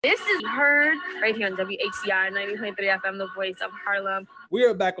This is heard right here on WHCR 90.3 FM, the voice of Harlem. We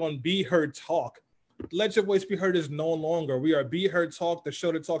are back on Be Heard Talk. Let Your Voice Be Heard is no longer. We are Be Heard Talk, the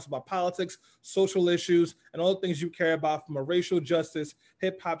show that talks about politics, social issues, and all the things you care about from a racial justice,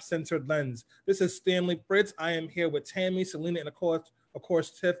 hip-hop centered lens. This is Stanley Fritz. I am here with Tammie, Selena, and of course,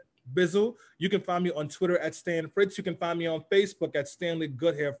 Tiff Bizzle. You can find me on Twitter at Stan Fritz. You can find me on Facebook at Stanley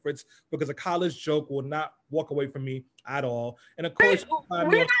Goodhair Fritz, because a college joke will not walk away from me at all. And of course,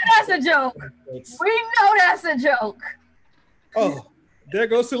 we know that's a joke. We know that's a joke. Oh, there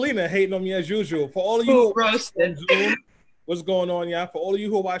goes Selena hating on me as usual. For all of you who are watching on Zoom, what's going on, y'all? For all of you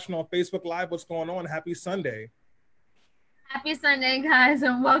who are watching on Facebook Live, what's going on? Happy Sunday. Happy Sunday, guys,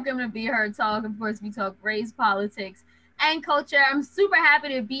 and welcome to Be Heard Talk. Of course, we talk race, politics, and culture. I'm super happy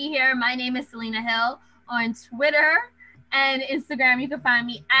to be here. My name is Selena Hill on Twitter and Instagram. You can find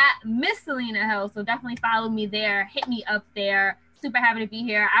me at Miss Selena Hill, so definitely follow me there. Hit me up there. Super happy to be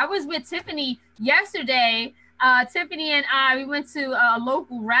here. I was with Tiffany yesterday. Tiffany and I, we went to a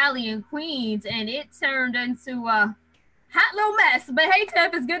local rally in Queens, and it turned into a hot little mess. But hey,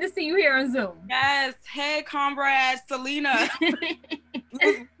 Tiff, it's good to see you here on Zoom. Yes. Hey, comrades, Selena.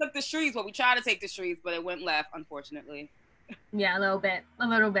 We took the streets. Well, we tried to take the streets, but it went left, unfortunately. Yeah, a little bit.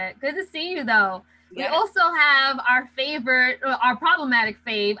 Good to see you, though. Yes. We also have our favorite, our problematic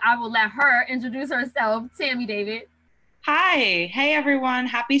fave. I will let her introduce herself, Tammie David. Hi. Hey, everyone.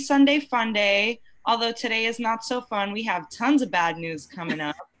 Happy Sunday Fun Day. Although today is not so fun, we have tons of bad news coming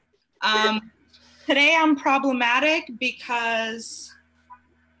up. Today I'm problematic because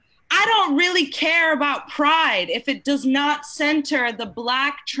I don't really care about Pride if it does not center the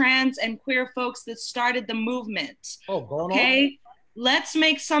Black, trans, and queer folks that started the movement. Oh, going okay? on. Let's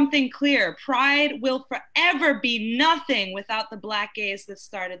make something clear. Pride will forever be nothing without the Black gays that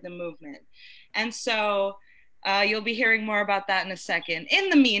started the movement. And so you'll be hearing more about that in a second. In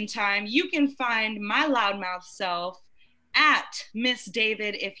the meantime, you can find my loudmouth self at Miss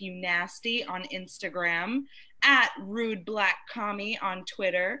David If You Nasty on Instagram, at Rude Black Commie on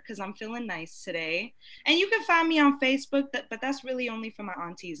Twitter, because I'm feeling nice today. And you can find me on Facebook, but that's really only for my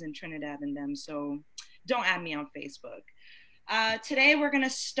aunties in Trinidad and them, so don't add me on Facebook. Today, we're going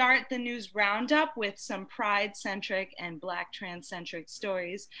to start the news roundup with some Pride-centric and Black trans-centric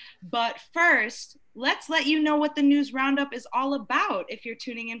stories. But first, let's let you know what the news roundup is all about if you're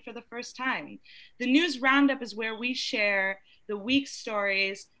tuning in for the first time. The news roundup is where we share the week's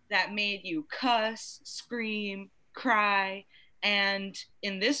stories that made you cuss, scream, cry, and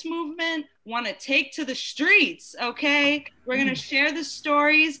in this movement, want to take to the streets, okay? We're going to share the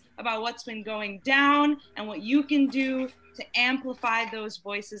stories about what's been going down and what you can do to amplify those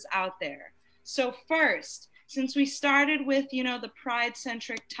voices out there. So first, since we started with, the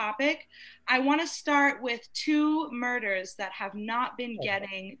Pride-centric topic, I want to start with two murders that have not been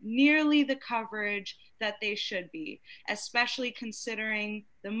getting nearly the coverage that they should be, especially considering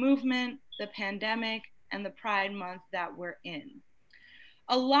the movement, the pandemic, and the Pride Month that we're in.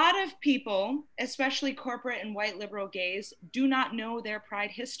 A lot of people, especially corporate and white liberal gays, do not know their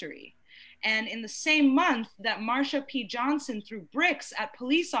Pride history. And in the same month that Marsha P. Johnson threw bricks at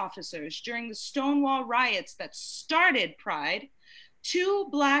police officers during the Stonewall riots that started Pride, 2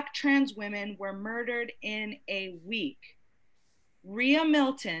 Black trans women were murdered in a week. Rhea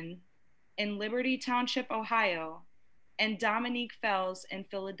Milton in Liberty Township, Ohio, and Dominique Fells in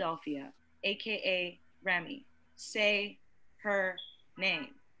Philadelphia, AKA Remy. Say her name.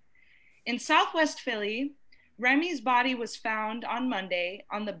 In Southwest Philly, Remy's body was found on Monday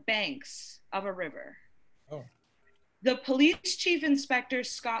on the banks of a river. Oh. The police chief inspector,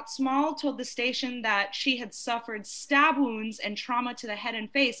 Scott Small, told the station that she had suffered stab wounds and trauma to the head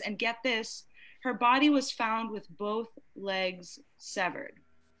and face. And get this, her body was found with both legs severed.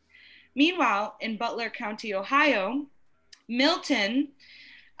 Meanwhile, in Butler County, Ohio,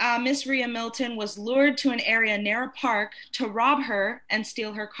 Miss Rhea Milton was lured to an area near a park to rob her and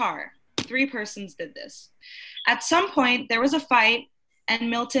steal her car. 3 persons did this. At some point, there was a fight, and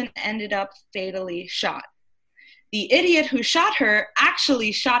Milton ended up fatally shot. The idiot who shot her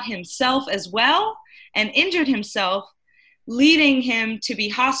actually shot himself as well and injured himself, leading him to be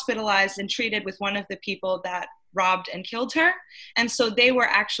hospitalized and treated with one of the people that robbed and killed her. And so they were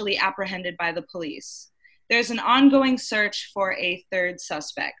actually apprehended by the police. There's an ongoing search for a 3rd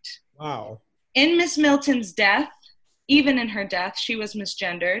suspect. Wow. In Miss Milton's death, even in her death, she was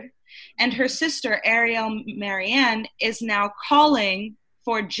misgendered. And her sister, Ariel Marianne, is now calling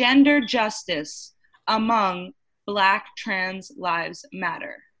for gender justice among Black trans lives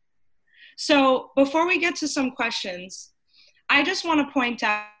matter. So before we get to some questions, I just want to point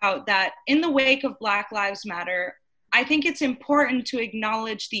out that in the wake of Black Lives Matter, I think it's important to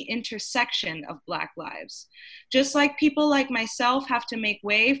acknowledge the intersection of Black lives. Just like people like myself have to make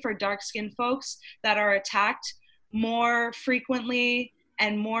way for dark-skinned folks that are attacked more frequently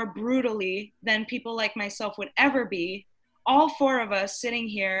and more brutally than people like myself would ever be, all four of us sitting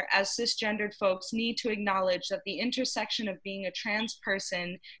here as cisgendered folks need to acknowledge that the intersection of being a trans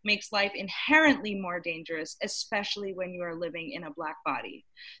person makes life inherently more dangerous, especially when you are living in a Black body.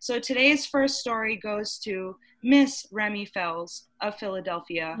 So today's first story goes to Miss Remy Fells of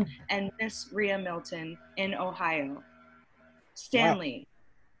Philadelphia and Miss Rhea Milton in Ohio. Stanley,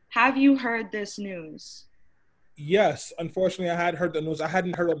 have you heard this news? Yes, unfortunately, I had heard the news. I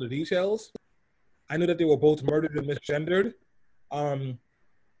hadn't heard all the details. I knew that they were both murdered and misgendered, and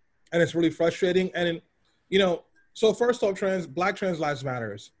it's really frustrating. And so first off, Black trans lives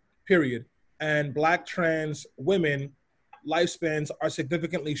matters, period. And Black trans women lifespans are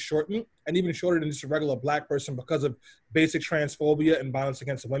significantly shortened, and even shorter than just a regular Black person because of basic transphobia and violence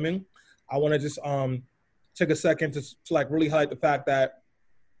against women. I want to just take a second to like really highlight the fact that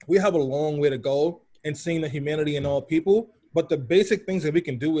we have a long way to go in seeing the humanity in all people. But the basic things that we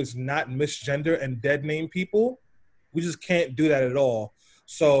can do is not misgender and dead name people. We just can't do that at all.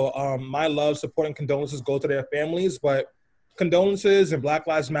 So my love, support, and condolences go to their families, but condolences and Black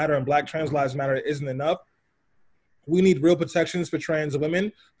Lives Matter and Black Trans Lives Matter isn't enough. We need real protections for trans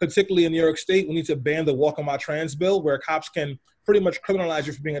women, particularly in New York State. We need to ban the Walk on My Trans bill, where cops can pretty much criminalize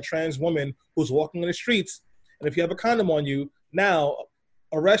you for being a trans woman who's walking in the streets. And if you have a condom on you, now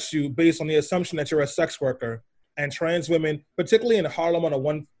arrest you based on the assumption that you're a sex worker. And trans women, particularly in Harlem on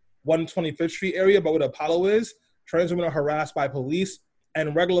the 125th Street area, but where Apollo is, trans women are harassed by police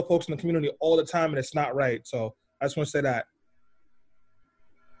and regular folks in the community all the time, and it's not right. So I just want to say that.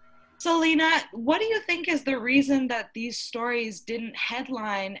 Selena, what do you think is the reason that these stories didn't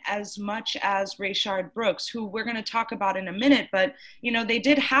headline as much as Rayshard Brooks, who we're going to talk about in a minute, but they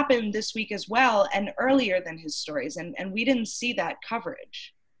did happen this week as well and earlier than his stories, and we didn't see that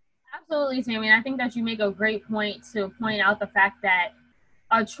coverage? Absolutely, Tammie. I think that you make a great point to point out the fact that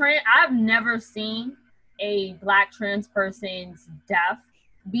I've never seen a Black trans person's death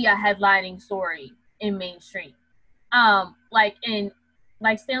be a headlining story in mainstream. Like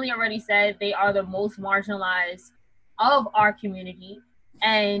Stanley already said, they are the most marginalized of our community.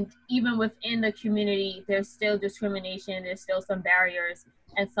 And even within the community, there's still discrimination, there's still some barriers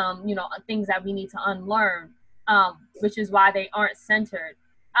and some, things that we need to unlearn, which is why they aren't centered.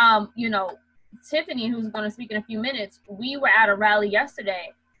 Tiffany, who's going to speak in a few minutes, we were at a rally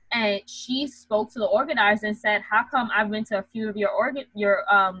yesterday and she spoke to the organizers and said, how come I've been to a few of your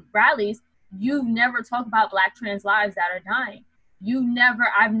rallies, you've never talked about Black trans lives that are dying.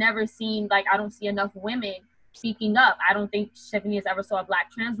 I've never seen, I don't see enough women speaking up. I don't think Tiffany has ever saw a Black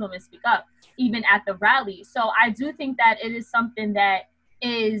trans woman speak up, even at the rally. So I do think that it is something that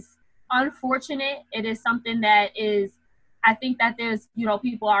is unfortunate. It is something that is, I think that there's,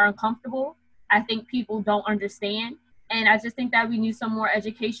 people are uncomfortable. I think people don't understand. And I just think that we need some more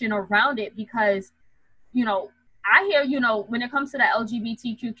education around it because, I hear, when it comes to the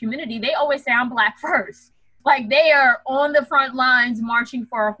LGBTQ community, they always say I'm Black first. Like they are on the front lines marching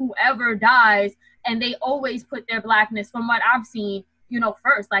for whoever dies. And they always put their Blackness, from what I've seen,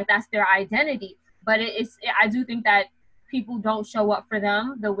 first, like that's their identity. But I do think that people don't show up for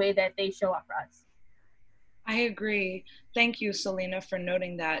them the way that they show up for us. I agree. Thank you, Selena, for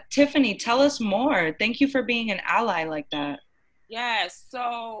noting that. Tiffany, tell us more. Thank you for being an ally like that. Yes.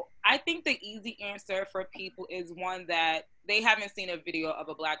 So I think the easy answer for people is one that they haven't seen a video of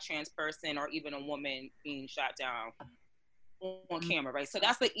a Black trans person or even a woman being shot down on camera, right? So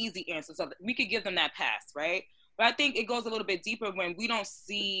that's the easy answer. So we could give them that pass, right? But I think it goes a little bit deeper when we don't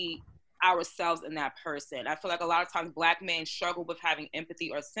see ourselves in that person. I feel like a lot of times Black men struggle with having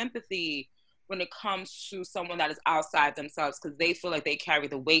empathy or sympathy when it comes to someone that is outside themselves because they feel like they carry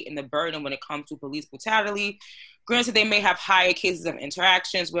the weight and the burden when it comes to police brutality. Granted, they may have higher cases of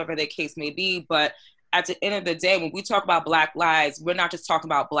interactions, whatever their case may be, but at the end of the day, when we talk about Black lives, we're not just talking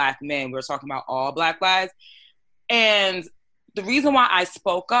about Black men, we're talking about all Black lives. And the reason why I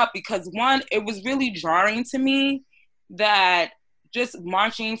spoke up, because one, it was really jarring to me that just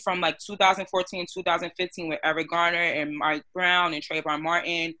marching from 2014, 2015 with Eric Garner and Mike Brown and Trayvon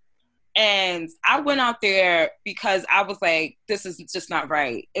Martin, and I went out there because I was like, this is just not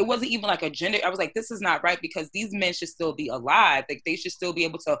right. It wasn't even like a gender. I was like, this is not right because these men should still be alive. Like they should still be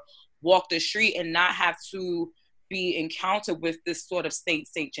able to walk the street and not have to be encountered with this sort of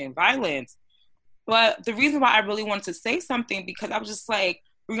state-sanctioned violence. But the reason why I really wanted to say something, because I was just like,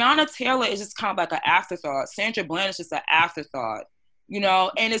 Breonna Taylor is just kind of like an afterthought. Sandra Bland is just an afterthought. you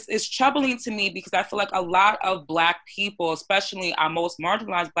know, and it's troubling to me because I feel like a lot of Black people, especially our most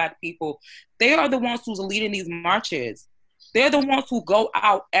marginalized Black people, they are the ones who's leading these marches. They're the ones who go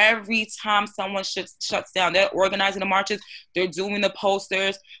out every time someone shuts down. They're organizing the marches. They're doing the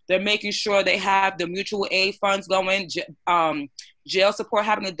posters. They're making sure they have the mutual aid funds going, jail support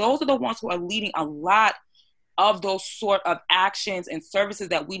happening. Those are the ones who are leading a lot of those sort of actions and services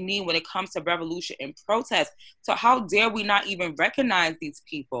that we need when it comes to revolution and protest. So how dare we not even recognize these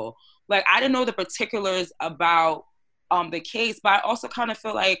people? Like, I didn't know the particulars about the case, but I also kind of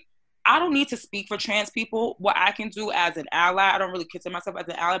feel like I don't need to speak for trans people. What I can do as an ally, I don't really consider myself as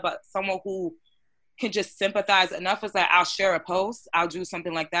an ally, but someone who can just sympathize enough is like, I'll share a post, I'll do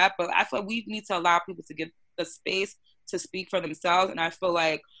something like that. But I feel like we need to allow people to get the space to speak for themselves. And I feel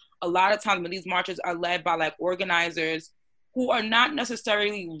like a lot of times when these marches are led by like organizers who are not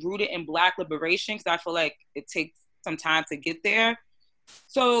necessarily rooted in Black liberation, because I feel like it takes some time to get there.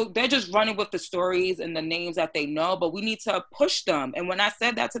 So they're just running with the stories and the names that they know, but we need to push them. And when I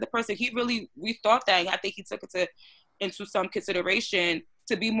said that to the person, he really rethought that. And I think he took it into some consideration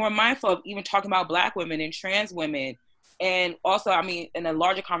to be more mindful of even talking about Black women and trans women. And also, I mean, in the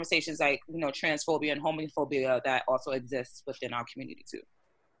larger conversations like, you know, transphobia and homophobia that also exists within our community too.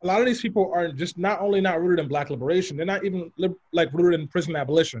 A lot of these people are just not only not rooted in Black liberation, they're not even rooted in prison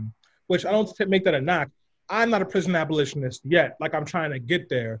abolition, which I don't make that a knock. I'm not a prison abolitionist yet, like I'm trying to get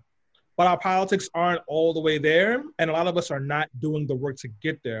there, but our politics aren't all the way there, and a lot of us are not doing the work to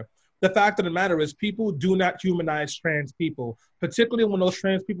get there. The fact of the matter is people do not humanize trans people, particularly when those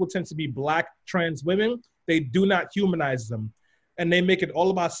trans people tend to be Black trans women. They do not humanize them, and they make it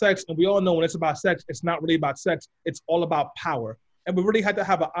all about sex, and we all know when it's about sex, it's not really about sex, it's all about power. And we really had to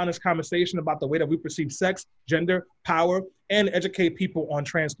have an honest conversation about the way that we perceive sex, gender, power, and educate people on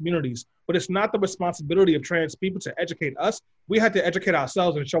trans communities. But it's not the responsibility of trans people to educate us. We had to educate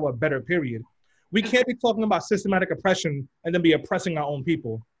ourselves and show a better period. We can't be talking about systematic oppression and then be oppressing our own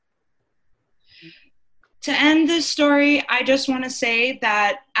people. To end this story, I just want to say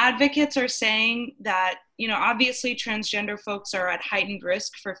that advocates are saying that, you know, obviously transgender folks are at heightened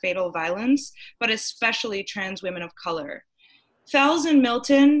risk for fatal violence, but especially trans women of color. Fells and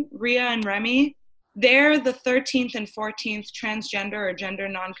Milton, Rhea and Remy, they're the 13th and 14th transgender or gender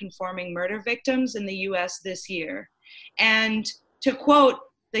nonconforming murder victims in the US this year. And to quote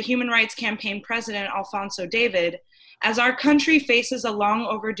the Human Rights Campaign president, Alphonso David, as our country faces a long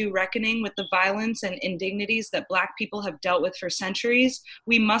overdue reckoning with the violence and indignities that Black people have dealt with for centuries,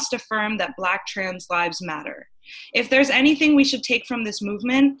 we must affirm that Black trans lives matter. If there's anything we should take from this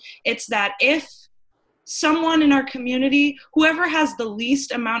movement, it's that if someone in our community, whoever has the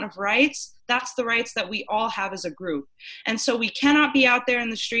least amount of rights, that's the rights that we all have as a group. And so we cannot be out there in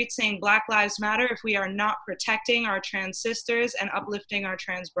the streets saying Black Lives Matter if we are not protecting our trans sisters and uplifting our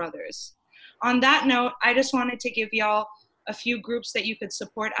trans brothers. On that note, I just wanted to give y'all a few groups that you could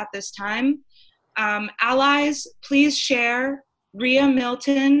support at this time. Allies, please share Rhea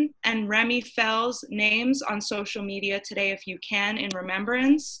Milton and Remy Fell's names on social media today if you can in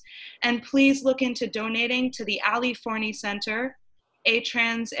remembrance. And please look into donating to the Ali Forney Center, a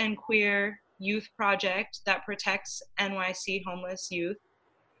trans and queer youth project that protects NYC homeless youth.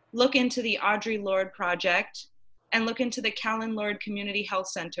 Look into the Audre Lorde Project, and look into the Callan Lorde Community Health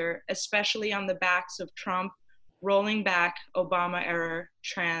Center, especially on the backs of Trump rolling back Obama-era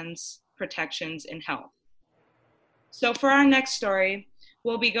trans protections in health. So for our next story,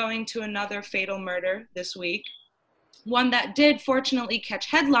 we'll be going to another fatal murder this week, one that did fortunately catch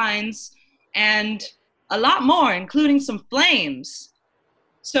headlines and a lot more, including some flames.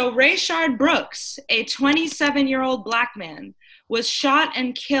 So Rayshard Brooks, a 27-year-old Black man, was shot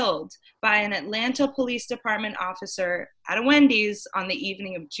and killed by an Atlanta Police Department officer at a Wendy's on the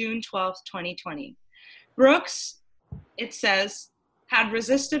evening of June 12, 2020. Brooks, it says, had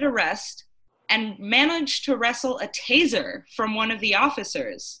resisted arrest and managed to wrestle a taser from one of the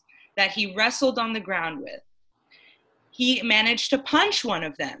officers that he wrestled on the ground with. He managed to punch one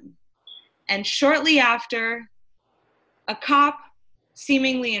of them. And shortly after, a cop,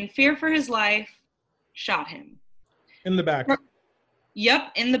 seemingly in fear for his life, shot him. In the back.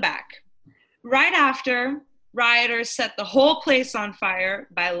 Yep, in the back. Right after, rioters set the whole place on fire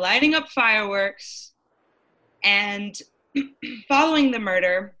by lighting up fireworks. And following the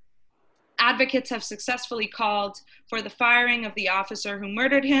murder, advocates have successfully called for the firing of the officer who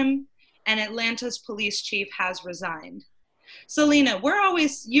murdered him, and Atlanta's police chief has resigned. Selena,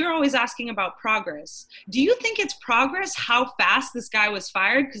 you're always asking about progress. Do you think it's progress how fast this guy was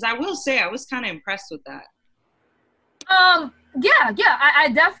fired? Because I will say I was kind of impressed with that. Yeah, I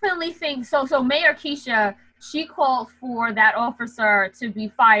definitely think so. So Mayor Keisha she called for that officer to be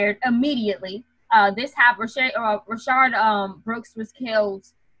fired immediately. This happened. Rayshard Brooks was killed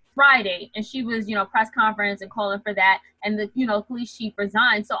Friday, and she was, press conference and calling for that, and the, police chief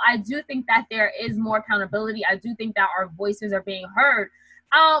resigned. So I do think that there is more accountability. I do think that our voices are being heard.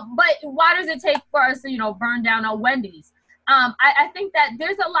 But why does it take for us to, burn down a Wendy's? I think that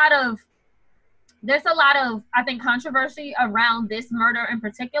there's a lot of, I think, controversy around this murder in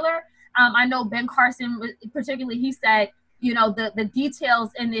particular. I know Ben Carson, particularly, he said, the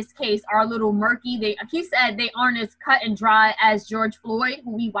details in this case are a little murky. He said they aren't as cut and dry as George Floyd,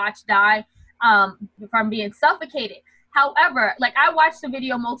 who we watched die from being suffocated. However, I watched the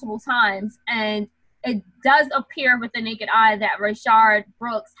video multiple times, and it does appear with the naked eye that Rayshard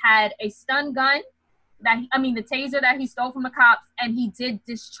Brooks had a stun gun, the taser that he stole from the cops, and he did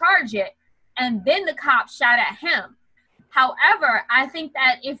discharge it, and then the cops shot at him. However, I think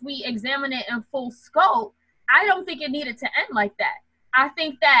that if we examine it in full scope, I don't think it needed to end like that. I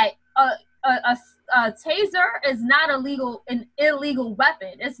think that a taser is not an illegal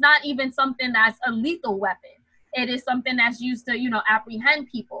weapon. It's not even something that's a lethal weapon. It is something that's used to, apprehend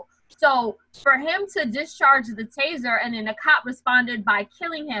people. So for him to discharge the taser and then the cop responded by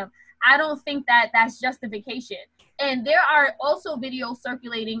killing him, I don't think that that's justification. And there are also videos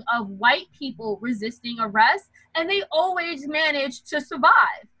circulating of white people resisting arrest, and they always manage to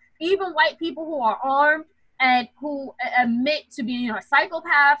survive. Even white people who are armed and who admit to being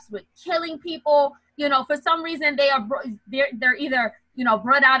psychopaths with killing people, for some reason they're either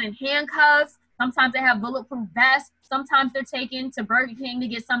brought out in handcuffs. Sometimes they have bulletproof vests. Sometimes they're taken to Burger King to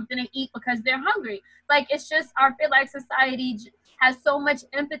get something to eat because they're hungry. It's just, I feel like society has so much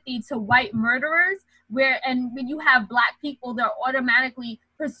empathy to white murderers, and when you have Black people, they're automatically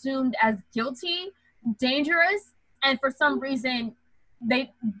presumed as guilty, dangerous, and for some reason,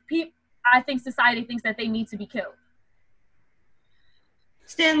 I think society thinks that they need to be killed.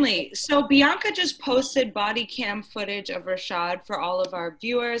 Stanley, so Bianca just posted body cam footage of Rayshard for all of our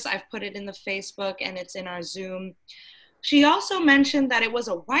viewers. I've put it in the Facebook and it's in our Zoom. She also mentioned that it was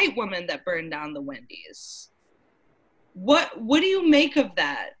a white woman that burned down the Wendy's. What do you make of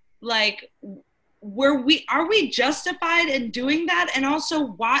that? Are we justified in doing that? And also,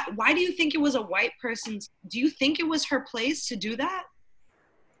 why do you think it was a white person's? Do you think it was her place to do that?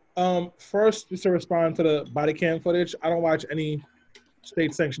 First, just to respond to the body cam footage, I don't watch any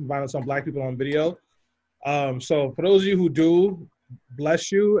state-sanctioned violence on Black people on video. So for those of you who do,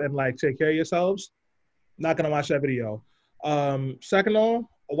 bless you and take care of yourselves. Not gonna watch that video. Second of all,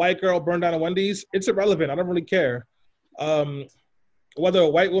 a white girl burned down a Wendy's. It's irrelevant. I don't really care. Whether a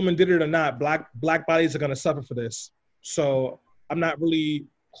white woman did it or not, black bodies are gonna suffer for this. So I'm not really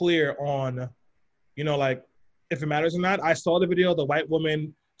clear on, if it matters or not. I saw the video, the white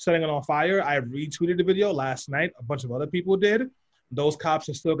woman setting it on fire. I retweeted the video last night. A bunch of other people did. Those cops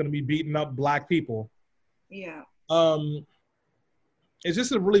are still going to be beating up Black people. Yeah. It's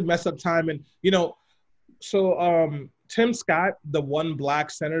just a really messed up time. And, Tim Scott, the one Black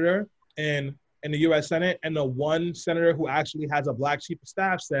senator in the U.S. Senate, and the one senator who actually has a Black chief of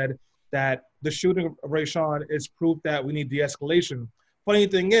staff, said that the shooting of Rayshard is proof that we need de-escalation. Funny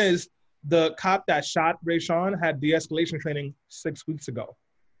thing is, the cop that shot Rayshard had de-escalation training 6 weeks ago.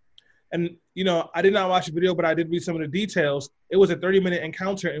 And, I did not watch the video, but I did read some of the details. It was a 30-minute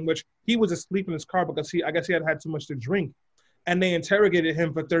encounter in which he was asleep in his car because I guess he had too much to drink. And they interrogated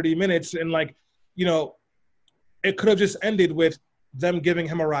him for 30 minutes. And it could have just ended with them giving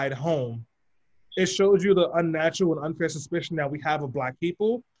him a ride home. It shows you the unnatural and unfair suspicion that we have of Black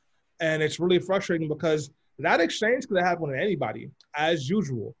people. And it's really frustrating because that exchange could have happened to anybody, as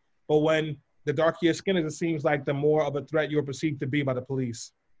usual. But when the darker your skin is, it seems like the more of a threat you're perceived to be by the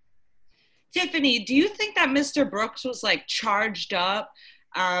police. Tiffany, do you think that Mr. Brooks was charged up?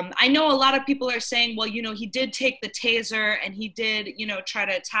 I know a lot of people are saying, well, he did take the taser and he did, try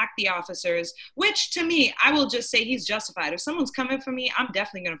to attack the officers, which to me, I will just say he's justified. If someone's coming for me, I'm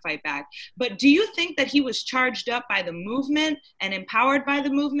definitely going to fight back. But do you think that he was charged up by the movement and empowered by the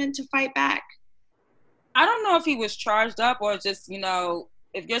movement to fight back? I don't know if he was charged up or just,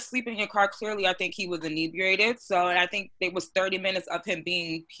 if you're sleeping in your car, clearly I think he was inebriated. So I think it was 30 minutes of him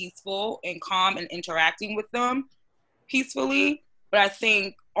being peaceful and calm and interacting with them peacefully. But I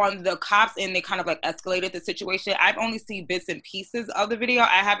think on the cops end, they kind of escalated the situation. I've only seen bits and pieces of the video.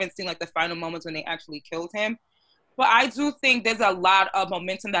 I haven't seen the final moments when they actually killed him. But I do think there's a lot of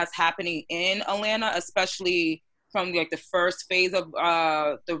momentum that's happening in Atlanta, especially from the first phase of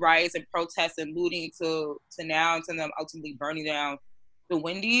the riots and protests and looting to now, and to them ultimately burning down the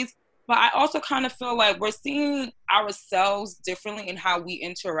Wendy's. But I also kind of feel like we're seeing ourselves differently in how we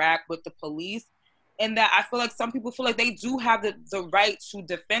interact with the police. and that I feel like some people feel like they do have the right to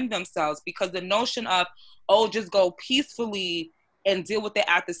defend themselves, because the notion of, oh, just go peacefully and deal with it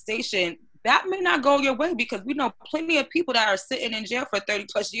at the station, that may not go your way, because we know plenty of people that are sitting in jail for 30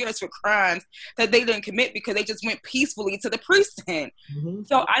 plus years for crimes that they didn't commit because they just went peacefully to the precinct. Mm-hmm.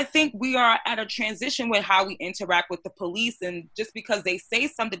 So I think we are at a transition with how we interact with the police, and just because they say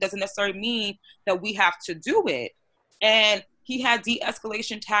something doesn't necessarily mean that we have to do it. And he had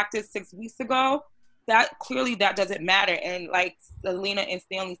de-escalation tactics 6 weeks ago. That clearly that doesn't matter. And like Selena and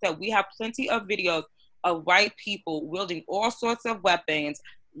Stanley said, we have plenty of videos of white people wielding all sorts of weapons,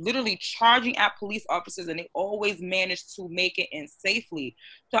 literally charging at police officers, and they always manage to make it in safely.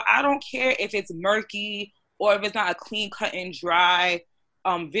 So I don't care if it's murky or if it's not a clean cut and dry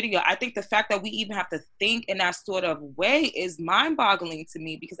video. I think the fact that we even have to think in that sort of way is mind-boggling to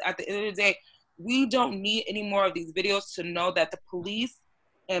me, because at the end of the day, we don't need any more of these videos to know that the police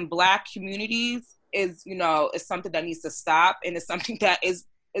in Black communities is something that needs to stop, and it's something that is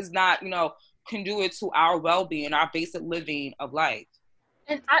not, conducive to our well-being, our basic living of life.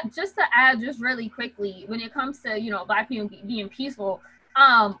 And just to add, just really quickly, when it comes to, Black people being peaceful,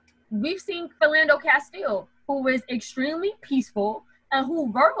 we've seen Philando Castile, who was extremely peaceful and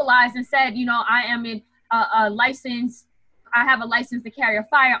who verbalized and said, I am a license, I have a license to carry a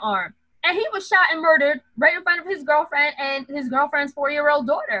firearm. And he was shot and murdered right in front of his girlfriend and his girlfriend's 4-year-old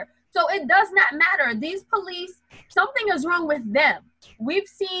daughter. So it does not matter. These police, something is wrong with them. We've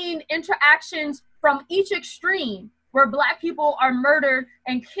seen interactions from each extreme where Black people are murdered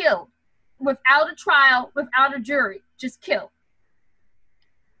and killed without a trial, without a jury, just killed.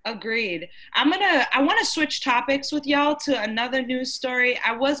 Agreed. I want to switch topics with y'all to another news story.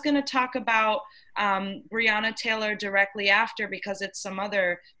 I was going to talk about Breonna Taylor directly after, because it's some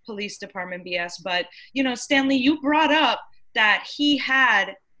other police department BS. But, Stanley, you brought up that he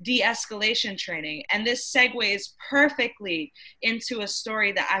had de-escalation training, and this segues perfectly into a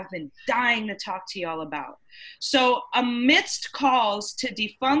story that I've been dying to talk to y'all about. So amidst calls to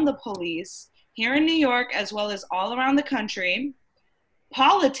defund the police here in New York, as well as all around the country,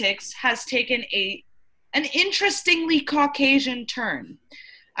 politics has taken an interestingly Caucasian turn.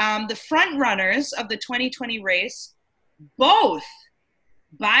 The front runners of the 2020 race, both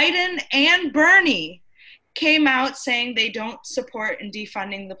Biden and Bernie, came out saying they don't support in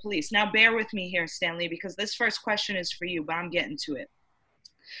defunding the police. Now, bear with me here, Stanley, because this first question is for you, but I'm getting to it.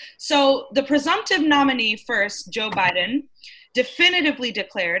 So the presumptive nominee first, Joe Biden, definitively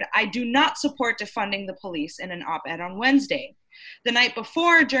declared, I do not support defunding the police in an op-ed on Wednesday. The night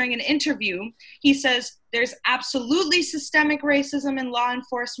before, during an interview, he says there's absolutely systemic racism in law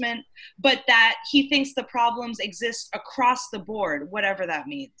enforcement, but that he thinks the problems exist across the board, whatever that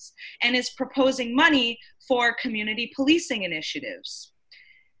means, and is proposing money for community policing initiatives.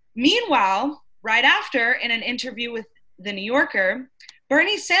 Meanwhile, right after, in an interview with The New Yorker,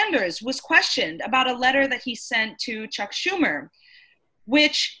 Bernie Sanders was questioned about a letter that he sent to Chuck Schumer,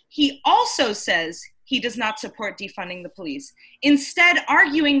 which he also says he does not support defunding the police, instead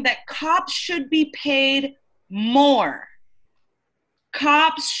arguing that cops should be paid more.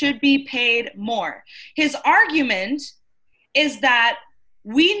 Cops should be paid more. His argument is that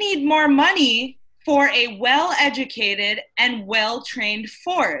we need more money for a well-educated and well-trained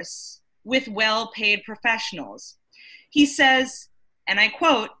force with well-paid professionals. He says, and I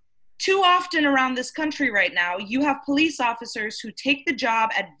quote, too often around this country right now, you have police officers who take the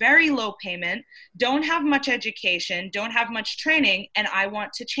job at very low payment, don't have much education, don't have much training, and I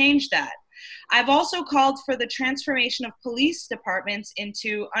want to change that. I've also called for the transformation of police departments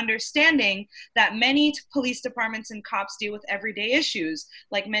into understanding that many police departments and cops deal with everyday issues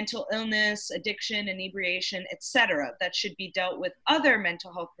like mental illness, addiction, inebriation, etc., that should be dealt with other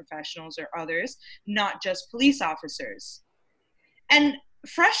mental health professionals or others, not just police officers. And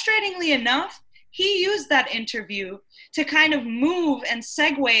frustratingly enough, he used that interview to kind of move and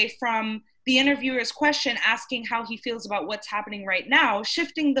segue from the interviewer's question asking how he feels about what's happening right now,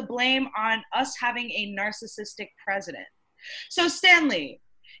 shifting the blame on us having a narcissistic president. So Stanley,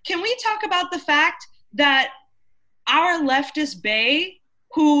 can we talk about the fact that our leftist bae,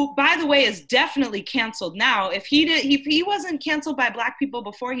 who, by the way, is definitely canceled now. If he wasn't canceled by Black people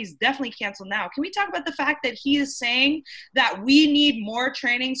before, he's definitely canceled now. Can we talk about the fact that he is saying that we need more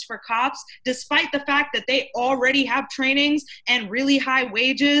trainings for cops, despite the fact that they already have trainings and really high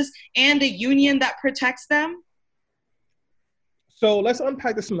wages and a union that protects them? So let's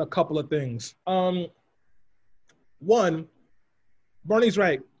unpack this in a couple of things. One, Bernie's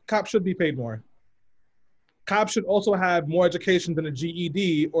right. Cops should be paid more. Cops should also have more education than a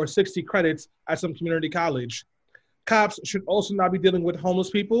GED or 60 credits at some community college. Cops should also not be dealing with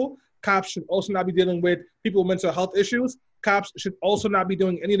homeless people Cops should also not be dealing with people with mental health issues. Cops should also not be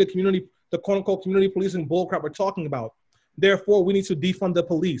doing any of the quote unquote community policing bullcrap we're talking about. Therefore, we need to defund the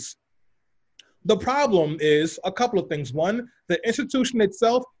police. The problem is a couple of things. One, the institution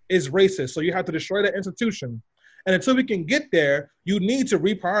itself is racist, so you have to destroy that institution. And until we can get there, you need to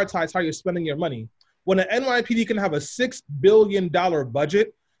reprioritize how you're spending your money. When the NYPD can have a $6 billion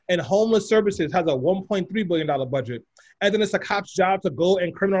budget and homeless services has a $1.3 billion budget, and then it's a cop's job to go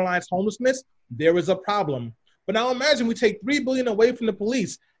and criminalize homelessness, there is a problem. But now imagine we take $3 billion away from the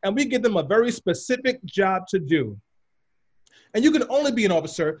police and we give them a very specific job to do. And you can only be an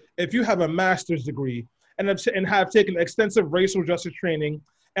officer if you have a master's degree and have taken extensive racial justice training,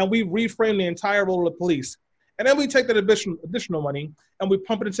 and we reframe the entire role of the police. And then we take that additional money and we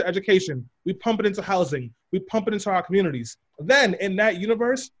pump it into education, we pump it into housing, we pump it into our communities. Then in that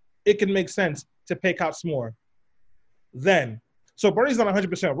universe, it can make sense to pay cops more. Then. So Bernie's not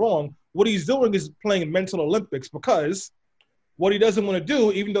 100% wrong. What he's doing is playing mental Olympics, because what he doesn't want to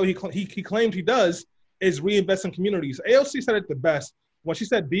do, even though he claims he does, is reinvest in communities. AOC said it the best when she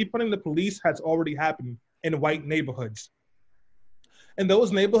said defunding the police has already happened in white neighborhoods. In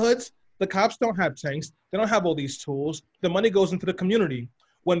those neighborhoods, the cops don't have tanks. They don't have all these tools. The money goes into the community.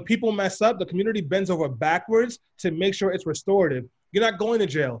 When people mess up, the community bends over backwards to make sure it's restorative. You're not going to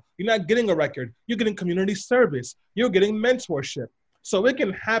jail. You're not getting a record. You're getting community service. You're getting mentorship. So it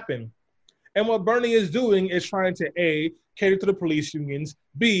can happen. And what Bernie is doing is trying to A, cater to the police unions,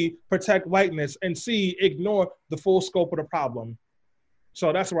 B, protect whiteness, and C, ignore the full scope of the problem.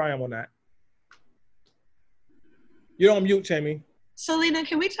 So that's where I am on that. You're on mute, Tammie. Selena,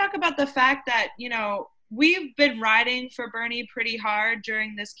 can we talk about the fact that, we've been riding for Bernie pretty hard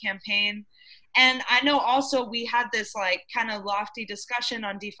during this campaign. And I know also we had this kind of lofty discussion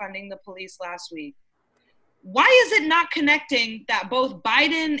on defunding the police last week. Why is it not connecting that both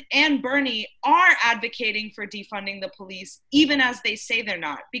Biden and Bernie are advocating for defunding the police, even as they say they're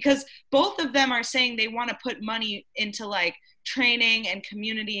not? Because both of them are saying they want to put money into training and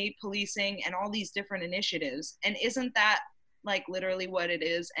community policing and all these different initiatives. And isn't that literally what it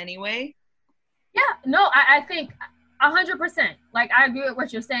is anyway? Yeah, no, I think 100%. I agree with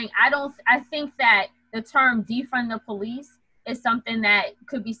what you're saying. I think that the term defund the police is something that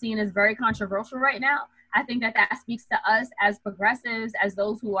could be seen as very controversial right now. I think that speaks to us as progressives, as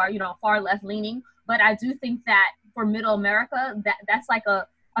those who are, far left leaning. But I do think that for middle America, that's like a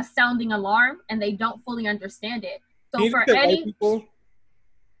sounding alarm, and they don't fully understand it. So for any people,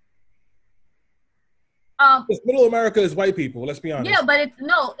 middle America is white people. Let's be honest. Yeah, but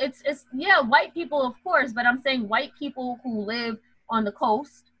it's white people, of course. But I'm saying white people who live on the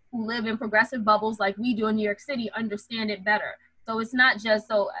coast, who live in progressive bubbles like we do in New York City, understand it better. So it's not just,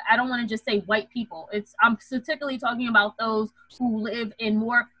 so I don't want to just say white people. I'm particularly talking about those who live in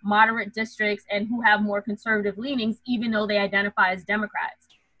more moderate districts and who have more conservative leanings, even though they identify as Democrats.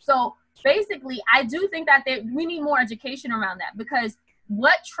 So basically, I do think that we need more education around that, because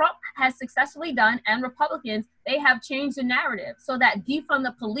what Trump has successfully done, and Republicans, they have changed the narrative so that defund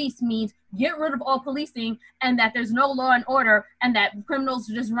the police means get rid of all policing, and that there's no law and order, and that criminals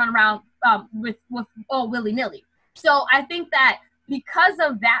just run around with all willy-nilly. So I think that because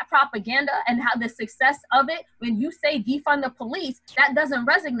of that propaganda and how the success of it, when you say defund the police, that doesn't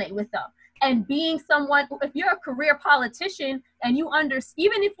resonate with them. And being someone, if you're a career politician and you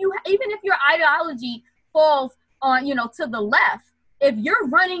even if your ideology falls on, to the left, if you're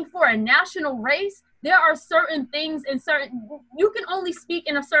running for a national race, there are certain things you can only speak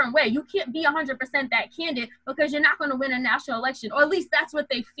in a certain way. You can't be 100% that candid, because you're not going to win a national election, or at least that's what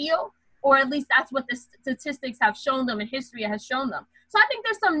they feel. Or at least that's what the statistics have shown them and history has shown them. So I think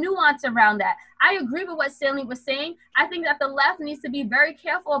there's some nuance around that. I agree with what Stanley was saying. I think that the left needs to be very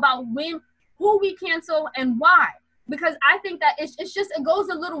careful about who we cancel and why. Because I think that it goes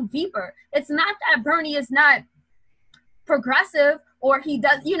a little deeper. It's not that Bernie is not progressive, or he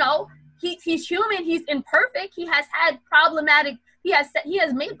does, he's human, he's imperfect, he has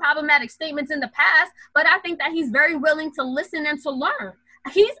made problematic statements in the past, but I think that he's very willing to listen and to learn.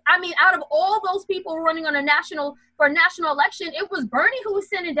 Out of all those people running on a national election, it was Bernie who was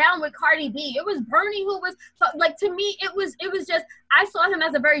sitting down with Cardi B. It was Bernie who was, to me, it was just, I saw him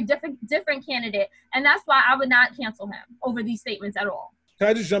as a very different candidate. And that's why I would not cancel him over these statements at all. Can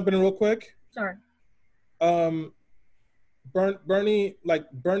I just jump in real quick? Sure. Bernie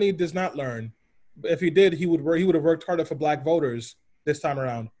does not learn. If he did, he would have worked harder for Black voters this time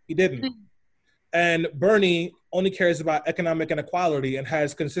around. He didn't. Mm-hmm. And Bernie only cares about economic inequality and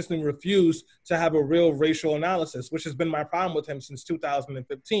has consistently refused to have a real racial analysis, which has been my problem with him since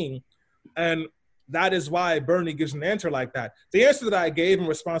 2015. And That is why Bernie gives an answer like that. The answer that I gave in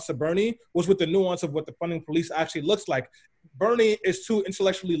response to Bernie was with the nuance of what the funding police actually looks like. Bernie is too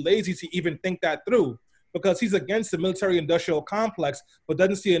intellectually lazy to even think that through, because he's against the military-industrial complex, but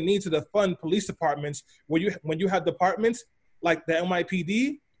doesn't see a need to defund police departments when you have departments like the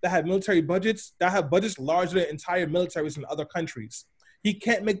NYPD that have military budgets, that have budgets larger than entire militaries in other countries. He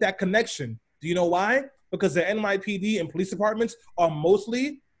can't make that connection. Do you know why? Because the NYPD and police departments are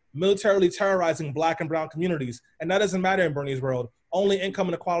mostly militarily terrorizing Black and brown communities. And that doesn't matter in Bernie's world. Only income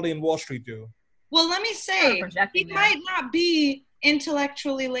inequality and Wall Street do. Well, let me say, he might not be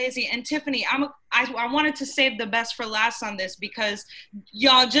intellectually lazy. And Tiffany, I wanted to save the best for last on this, because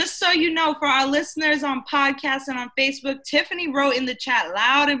y'all, just so you know, for our listeners on podcasts and on Facebook, Tiffany wrote in the chat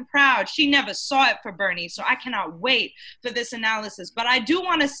loud and proud she never saw it for Bernie. So I cannot wait for this analysis. But I do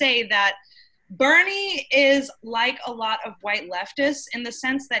want to say that Bernie is like a lot of white leftists in the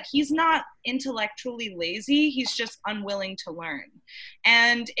sense that he's not intellectually lazy. He's just unwilling to learn.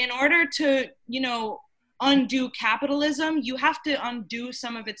 And in order to, undo capitalism, you have to undo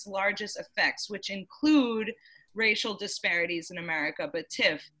some of its largest effects, which include racial disparities in America. But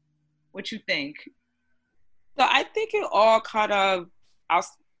Tiff, what you think? So I think it all kind of, let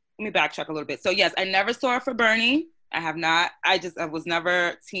me backtrack a little bit. So yes, I never saw it for Bernie. I have not. I was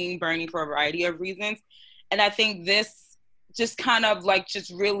never team Bernie for a variety of reasons. And I think this just kind of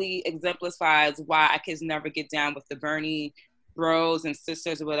just really exemplifies why I could never get down with the Bernie bros and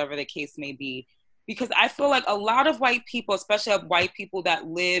sisters or whatever the case may be. Because I feel like a lot of white people, especially white people that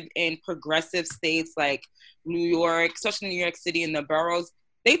live in progressive states like New York, especially New York City and the boroughs,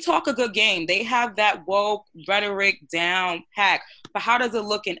 they talk a good game. They have that woke rhetoric down pat. But how does it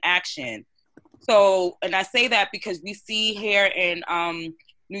look in action? So, and I say that because we see here in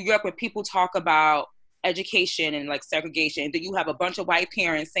New York when people talk about education and segregation, that you have a bunch of white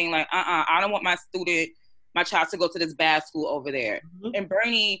parents saying I don't want my child to go to this bad school over there. Mm-hmm. And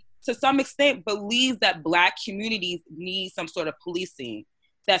Bernie, to some extent, believes that Black communities need some sort of policing,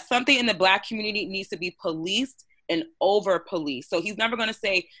 that something in the Black community needs to be policed and over-policed. So he's never going to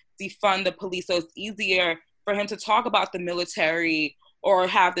say defund the police. So it's easier for him to talk about the military or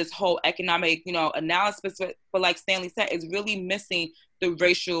have this whole economic, analysis. But like Stanley said, it's really missing the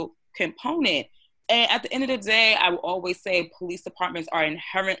racial component. And at the end of the day, I will always say police departments are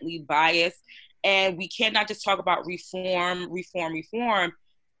inherently biased. And we cannot just talk about reform,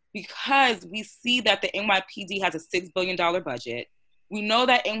 because we see that the NYPD has a $6 billion budget. We know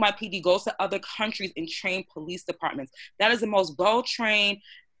that NYPD goes to other countries and train police departments. That is the most well-trained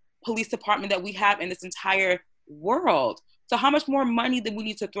police department that we have in this entire world. So how much more money do we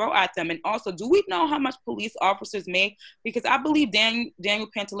need to throw at them? And also, do we know how much police officers make? Because I believe Daniel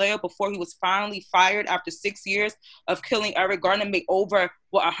Pantaleo, before he was finally fired after 6 years of killing Eric Garner, made over,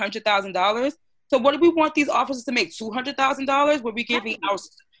 $100,000? So what do we want these officers to make, $200,000? Were we giving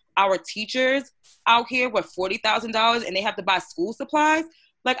our teachers out here $40,000 and they have to buy school supplies?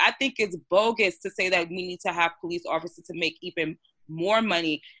 I think it's bogus to say that we need to have police officers to make even more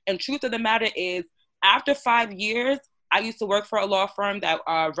money. And truth of the matter is, after 5 years, I used to work for a law firm that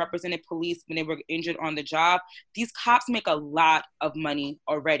represented police when they were injured on the job. These cops make a lot of money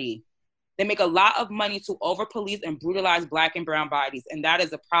already. They make a lot of money to over-police and brutalize Black and brown bodies, and that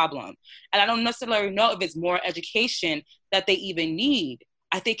is a problem. And I don't necessarily know if it's more education that they even need.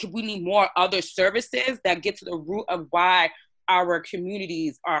 I think we need more other services that get to the root of why our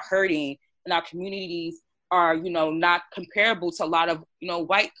communities are hurting and our communities are, not comparable to a lot of,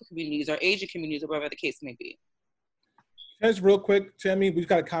 white communities or Asian communities or whatever the case may be. Just real quick, Tammie, we've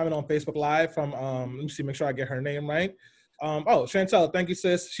got a comment on Facebook Live from, let me see, make sure I get her name right. Chantel, thank you,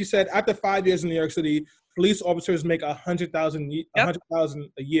 sis. She said, after 5 years in New York City, police officers make $100,000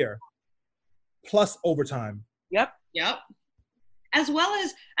 a year, plus overtime. Yep. As well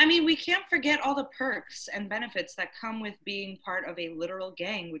as, we can't forget all the perks and benefits that come with being part of a literal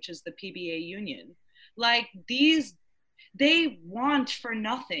gang, which is the PBA union. They want for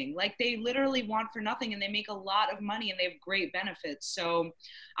nothing. They literally want for nothing, and they make a lot of money and they have great benefits. So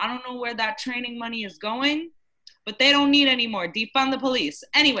I don't know where that training money is going, but they don't need any more. Defund the police.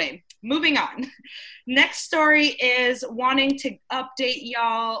 Anyway, moving on. Next story is wanting to update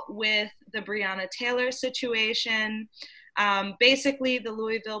y'all with the Breonna Taylor situation. Basically, the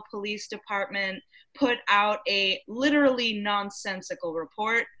Louisville Police Department put out a literally nonsensical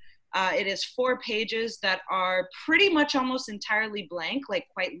report. It is 4 pages that are pretty much almost entirely blank,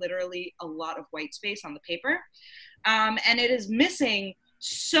 quite literally a lot of white space on the paper. And it is missing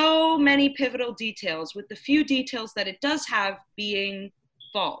so many pivotal details, with the few details that it does have being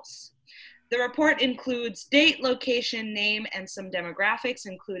false. The report includes date, location, name, and some demographics,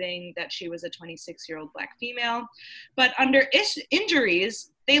 including that she was a 26-year-old Black female. But under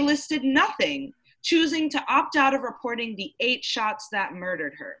injuries, they listed nothing, choosing to opt out of reporting the 8 shots that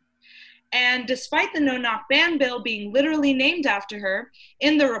murdered her. And despite the no-knock ban bill being literally named after her,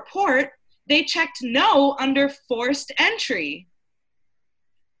 in the report, they checked no under forced entry.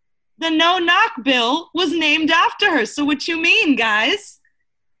 The no-knock bill was named after her. So what you mean, guys?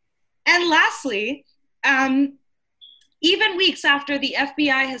 And lastly, even weeks after the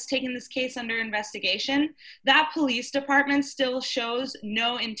FBI has taken this case under investigation, that police department still shows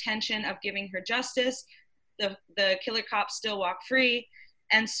no intention of giving her justice. The killer cops still walk free.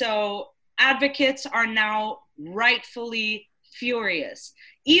 And so advocates are now rightfully furious.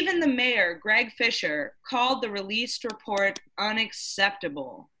 Even the mayor, Greg Fisher, called the released report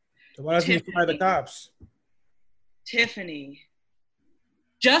unacceptable. So why doesn't he fire the cops? Tiffany,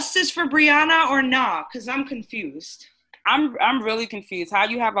 justice for Breonna or not? Because I'm confused. I'm really confused. How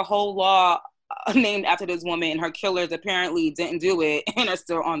you have a whole law named after this woman and her killers apparently didn't do it and are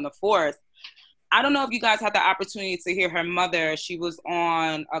still on the force. I don't know if you guys had the opportunity to hear her mother. She was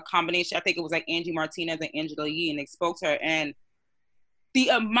on a combination, I think it was like Angie Martinez and Angela Yee, and they spoke to her. And the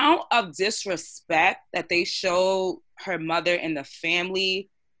amount of disrespect that they showed her mother and the family,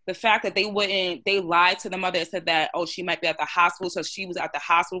 the fact that they lied to the mother and said that, oh, she might be at the hospital. So she was at the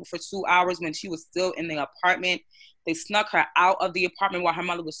hospital for 2 hours when she was still in the apartment. They snuck her out of the apartment while her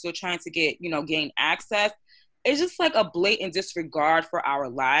mother was still trying to gain access. It's just like a blatant disregard for our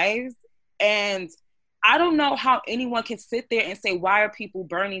lives. And I don't know how anyone can sit there and say, why are people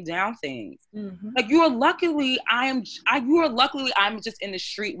burning down things? Mm-hmm. Like, I'm just in the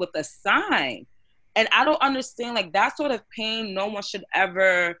street with a sign. And I don't understand, like, that sort of pain no one should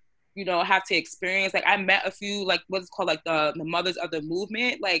ever, have to experience. Like, I met a few, like, what's called, like, the mothers of the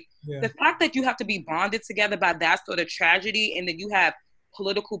movement. Like, the fact that you have to be bonded together by that sort of tragedy, and then you have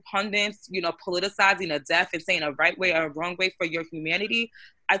political pundits, politicizing a death and saying a right way or a wrong way for your humanity,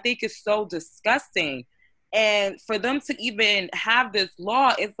 I think is so disgusting. And for them to even have this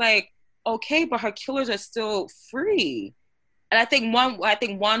law, it's like, okay, but her killers are still free. And I think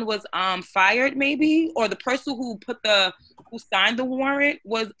one was fired, maybe, or the person who signed the warrant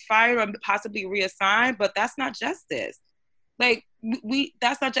was fired or possibly reassigned, but that's not justice. Like,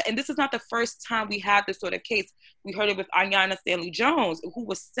 that's not, and this is not the first time we had this sort of case. We heard it with Aiyana Stanley Jones, who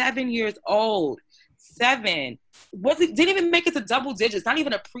was 7 years old. 7. Didn't even make it to double digits, not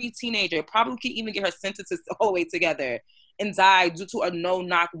even a pre-teenager. Probably can't even get her sentences all the way together, and died due to a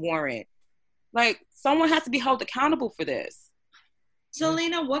no-knock warrant. Like, someone has to be held accountable for this.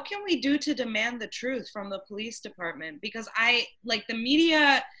 Selena, what can we do to demand the truth from the police department? Because the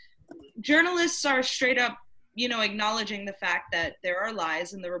media, journalists are straight up, acknowledging the fact that there are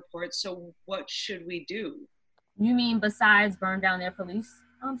lies in the report. So what should we do? You mean besides burn down their police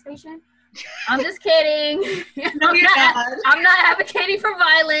station? I'm just kidding. No, you're not. I'm not advocating for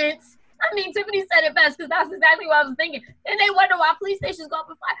violence. I mean, Tiffany said it best, because that's exactly what I was thinking. And they wonder why police stations go up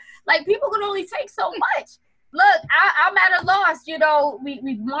and fire. Like, people can only take so much. Look, I'm at a loss.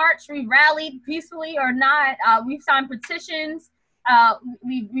 We've marched, we've rallied peacefully or not. We've signed petitions.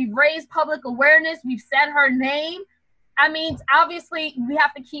 We've raised public awareness. We've said her name. I mean, obviously, we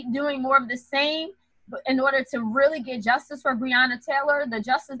have to keep doing more of the same in order to really get justice for Breonna Taylor, the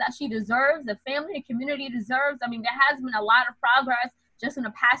justice that she deserves, the family and community deserves. I mean, there has been a lot of progress just in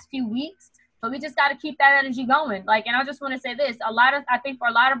the past few weeks, but we just got to keep that energy going. Like, and I just want to say this, I think for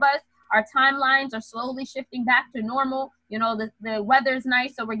a lot of us, our timelines are slowly shifting back to normal. The weather's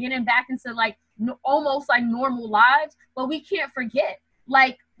nice, so we're getting back into almost like normal lives, but we can't forget,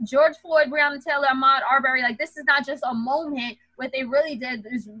 like, George Floyd, Breonna Taylor, Ahmaud Arbery, like, this is not just a moment. What they really did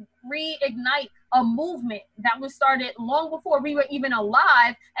is reignite a movement that was started long before we were even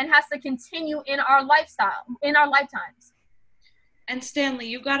alive and has to continue in our lifestyle, in our lifetimes. And Stanley,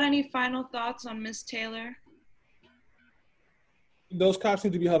 you got any final thoughts on Miss Taylor? Those cops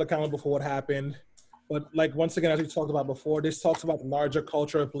need to be held accountable for what happened. But, like, once again, as we talked about before, this talks about the larger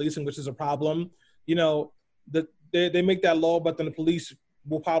culture of policing, which is a problem. They make that law, but then the police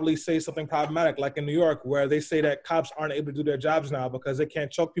will probably say something problematic, like in New York, where they say that cops aren't able to do their jobs now because they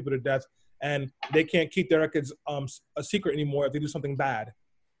can't choke people to death and they can't keep their records a secret anymore if they do something bad.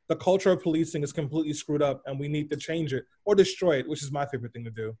 The culture of policing is completely screwed up, and we need to change it or destroy it, which is my favorite thing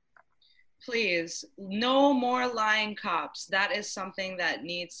to do. Please, no more lying cops. That is something that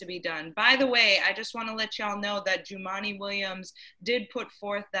needs to be done. By the way, I just want to let y'all know that Jumaane Williams did put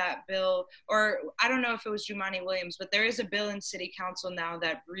forth that bill, or I don't know if it was Jumaane Williams, but there is a bill in City Council now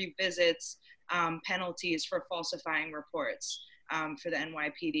that revisits penalties for falsifying reports. for the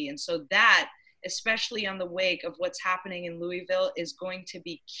NYPD. And so that, especially on the wake of what's happening in Louisville, is going to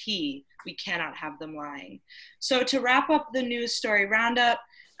be key. We cannot have them lying. So to wrap up the news story roundup,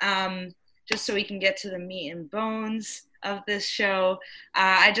 just so we can get to the meat and bones of this show,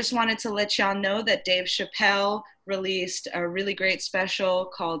 I just wanted to let y'all know that Dave Chappelle released a really great special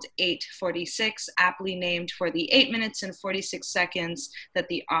called 8:46, aptly named for the 8 minutes and 46 seconds that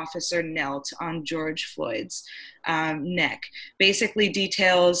the officer knelt on George Floyd's neck. Basically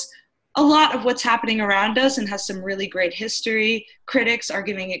details a lot of what's happening around us and has some really great history. Critics are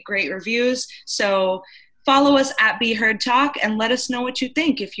giving it great reviews. So follow us at Be Heard Talk and let us know what you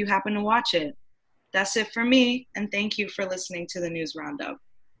think if you happen to watch it. That's it for me, and thank you for listening to the News Roundup.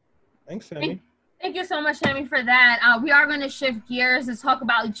 Thanks, Tammie. Thank you so much, Tammie, for that. We are going to shift gears and talk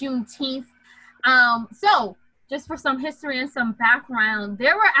about Juneteenth. So, just for some history and some background,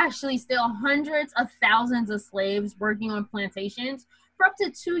 there were actually still hundreds of thousands of slaves working on plantations for up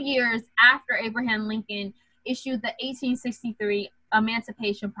to 2 years after Abraham Lincoln issued the 1863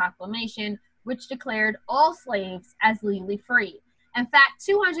 Emancipation Proclamation, which declared all slaves as legally free. In fact,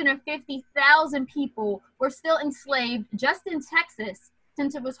 250,000 people were still enslaved just in Texas,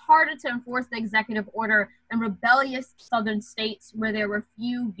 since it was harder to enforce the executive order in rebellious southern states where there were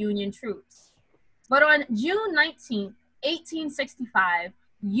few Union troops. But on June 19, 1865,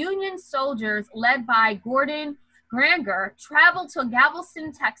 Union soldiers led by Gordon Granger traveled to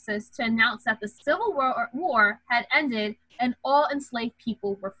Galveston, Texas to announce that the Civil War had ended and all enslaved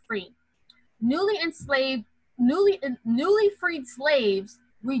people were free. Newly freed slaves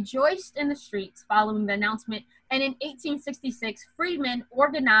rejoiced in the streets following the announcement, and in 1866, freedmen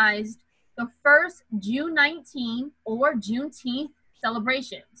organized the first June 19 or Juneteenth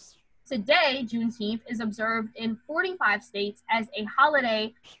celebrations. Today, Juneteenth is observed in 45 states as a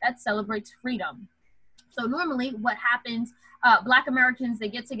holiday that celebrates freedom. So normally what happens, Black Americans, they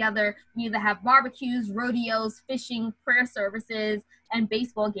get together, we either have barbecues, rodeos, fishing, prayer services, and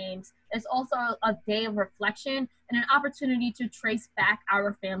baseball games. It's also a day of reflection and an opportunity to trace back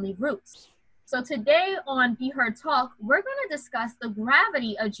our family roots. So today on Be Heard Talk, we're going to discuss the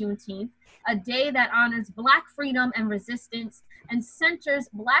gravity of Juneteenth, a day that honors Black freedom and resistance and centers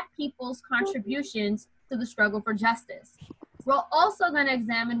Black people's contributions to the struggle for justice. We're also going to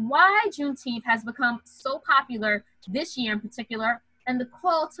examine why Juneteenth has become so popular this year in particular, and the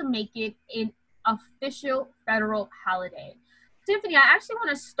call to make it an official federal holiday. Tiffany, I actually want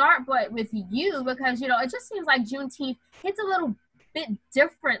to start with you because, it just seems like Juneteenth hits a little bit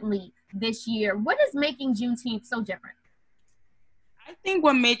differently this year. What is making Juneteenth so different? I think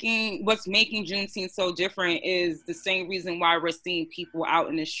what's making Juneteenth so different is the same reason why we're seeing people out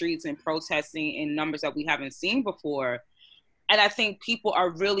in the streets and protesting in numbers that we haven't seen before. And I think people are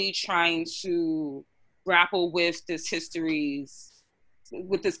really trying to grapple with this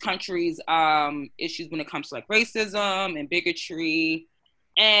country's issues when it comes to like racism and bigotry.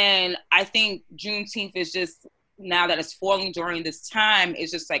 And I think Juneteenth is just, now that it's falling during this time,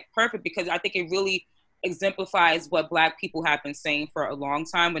 is just like perfect because I think it really exemplifies what Black people have been saying for a long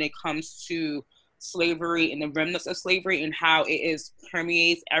time when it comes to slavery and the remnants of slavery and how it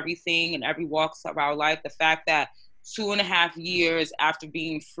permeates everything and every walks of our life. The fact that 2.5 years after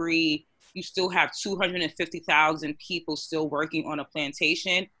being free, you still have 250,000 people still working on a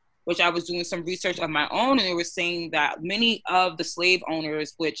plantation, which I was doing some research of my own, and they were saying that many of the slave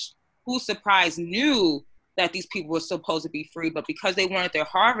owners, who surprised, knew that these people were supposed to be free, but because they wanted their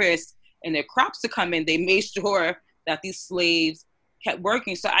harvest and their crops to come in, they made sure that these slaves kept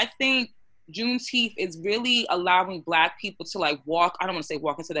working. So I think Juneteenth is really allowing Black people to like walk, I don't want to say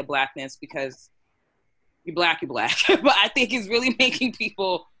walk into their Blackness because you're Black, but I think it's really making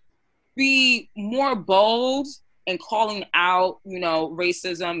people be more bold and calling out,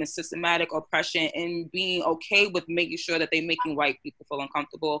 racism and systematic oppression and being okay with making sure that they're making white people feel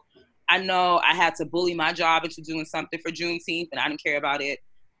uncomfortable. I know I had to bully my job into doing something for Juneteenth and I didn't care about it.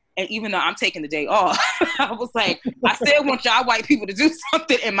 And even though I'm taking the day off, I was like, I still want y'all white people to do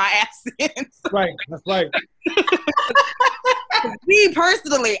something in my absence. Right, that's right. Me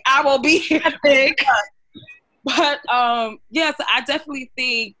personally, I will be here. But yes, I definitely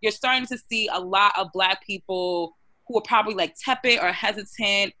think you're starting to see a lot of Black people who are probably like tepid or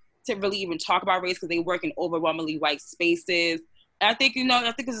hesitant to really even talk about race because they work in overwhelmingly white spaces. And I think,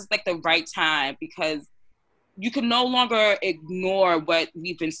 this is like the right time because you can no longer ignore what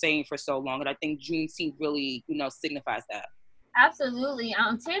we've been saying for so long. And I think Juneteenth really, signifies that. Absolutely.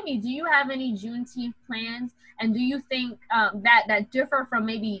 Tammie, do you have any Juneteenth plans? And do you think that differ from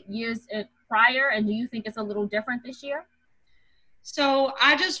maybe years prior? And do you think it's a little different this year? So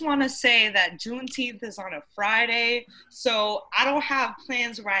I just want to say that Juneteenth is on a Friday, so I don't have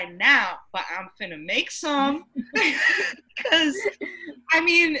plans right now, but I'm finna make some. Because, I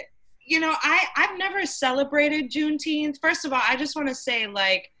mean, I've never celebrated Juneteenth. First of all, I just want to say,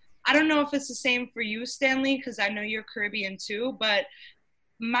 like, I don't know if it's the same for you, Stanley, because I know you're Caribbean too, but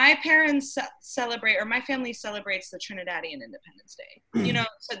my parents celebrate, or my family celebrates, the Trinidadian Independence Day.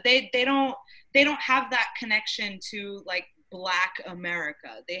 So they don't have that connection to like Black America.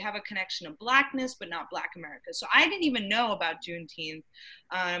 They have a connection of Blackness, but not Black America. So I didn't even know about Juneteenth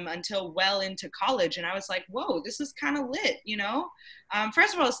until well into college, and I was like, whoa, this is kind of lit,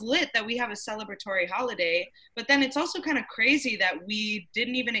 First of all, it's lit that we have a celebratory holiday, but then it's also kind of crazy that we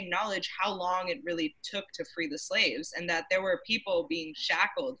didn't even acknowledge how long it really took to free the slaves, and that there were people being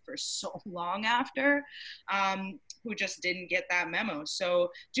shackled for so long after, who just didn't get that memo. So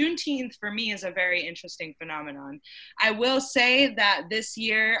Juneteenth for me is a very interesting phenomenon. I will say that this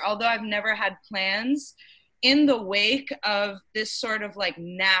year, although I've never had plans, in the wake of this sort of like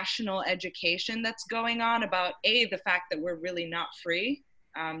national education that's going on about the fact that we're really not free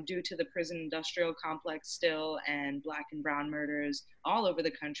due to the prison industrial complex still, and Black and brown murders all over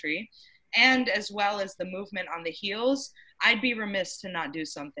the country, and as well as the movement on the heels, I'd be remiss to not do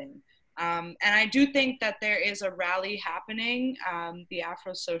something. And I do think that there is a rally happening. The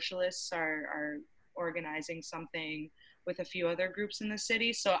Afro Socialists are organizing something with a few other groups in the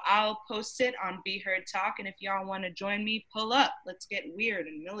city. So I'll post it on Be Heard Talk. And if y'all want to join me, pull up. Let's get weird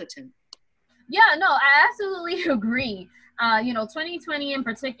and militant. Yeah, no, I absolutely agree. 2020 in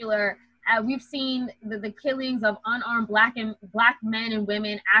particular, we've seen the killings of unarmed Black men and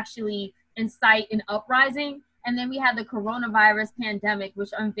women actually incite an uprising. And then we had the coronavirus pandemic,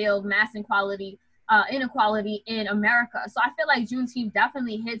 which unveiled mass inequality in America. So I feel like Juneteenth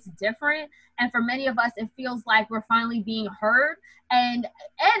definitely hits different. And for many of us, it feels like we're finally being heard. And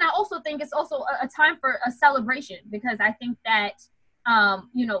I also think it's also a time for a celebration, because I think that,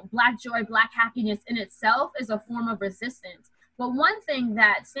 Black joy, Black happiness in itself is a form of resistance. But one thing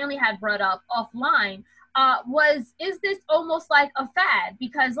that Stanley had brought up offline is this almost like a fad?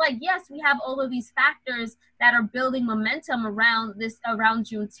 Because yes, we have all of these factors that are building momentum around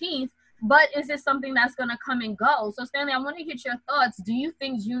Juneteenth, but is this something that's going to come and go? So Stanley, I want to get your thoughts. Do you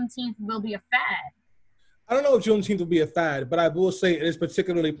think Juneteenth will be a fad? I don't know if Juneteenth will be a fad, but I will say it is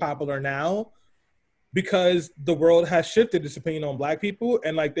particularly popular now because the world has shifted its opinion on Black people,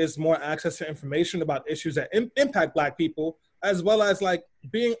 and there's more access to information about issues that impact Black people, as well as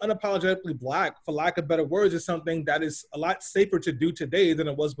being unapologetically Black, for lack of better words, is something that is a lot safer to do today than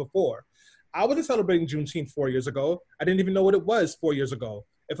it was before. I wasn't celebrating Juneteenth 4 years ago. I didn't even know what it was 4 years ago,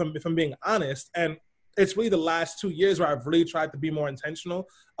 if I'm being honest. And it's really the last 2 years where I've really tried to be more intentional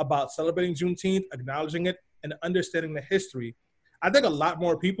about celebrating Juneteenth, acknowledging it, and understanding the history. I think a lot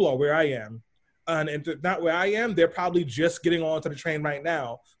more people are where I am. And if they're not where I am, they're probably just getting onto the train right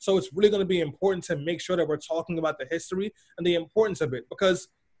now. So it's really going to be important to make sure that we're talking about the history and the importance of it. Because,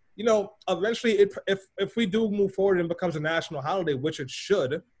 eventually, if we do move forward and it becomes a national holiday, which it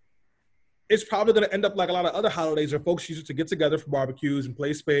should, it's probably going to end up like a lot of other holidays where folks used to get together for barbecues and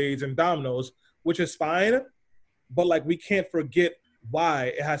play spades and dominoes, which is fine. But we can't forget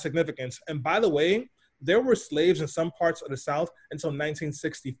why it has significance. And by the way, there were slaves in some parts of the South until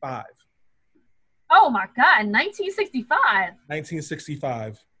 1965. Oh my God, 1965.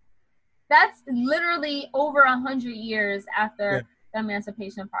 1965. That's literally over 100 years after the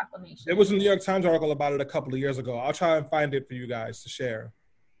Emancipation Proclamation. There was a New York Times article about it a couple of years ago. I'll try and find it for you guys to share.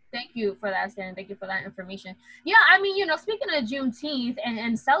 Thank you for that, Stan. Thank you for that information. Yeah, I mean, speaking of Juneteenth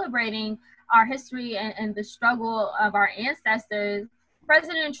and celebrating our history and the struggle of our ancestors,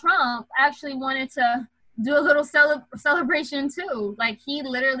 President Trump actually wanted to do a little celebration too. He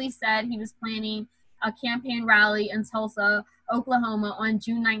literally said he was planning a campaign rally in Tulsa, Oklahoma on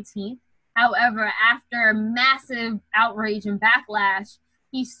June 19th. However, after massive outrage and backlash,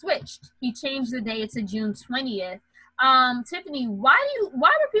 he switched. He changed the date to June 20th. Tiffany, why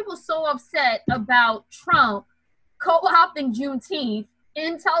were people so upset about Trump co-opting Juneteenth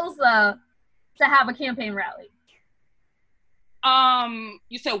in Tulsa to have a campaign rally?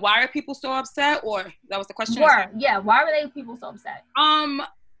 You said why are people so upset, or that was the question? Why were people so upset?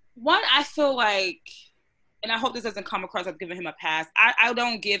 One, I feel like, and I hope this doesn't come across as giving him a pass, I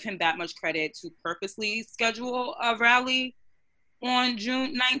don't give him that much credit to purposely schedule a rally on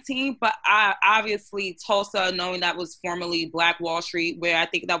June 19th, but obviously Tulsa, knowing that was formerly Black Wall Street, where I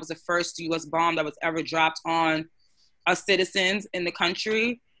think that was the first U.S. bomb that was ever dropped on citizens in the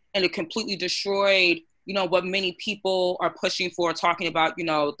country, and it completely destroyed you know, what many people are pushing for, talking about, you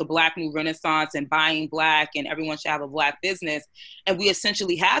know, the Black new renaissance and buying Black and everyone should have a Black business. And we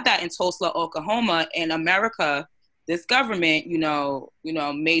essentially had that in Tulsa, Oklahoma. In America, this government, you know,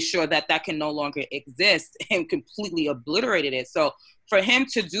 made sure that that can no longer exist and completely obliterated it. So for him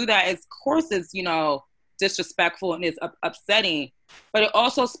to do that, of course, is, you know, disrespectful and is upsetting, but it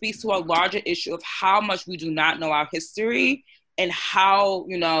also speaks to a larger issue of how much we do not know our history and how,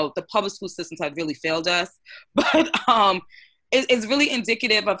 you know, the public school systems have really failed us. But it's really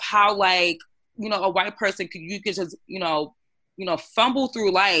indicative of how, like, you know, a white person you could just, you know, fumble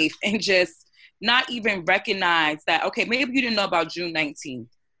through life and just not even recognize that, okay, maybe you didn't know about June 19th,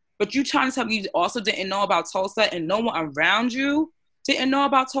 but you trying to tell me you also didn't know about Tulsa and no one around you didn't know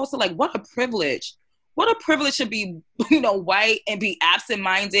about Tulsa? Like, what a privilege. What a privilege to be, you know, white and be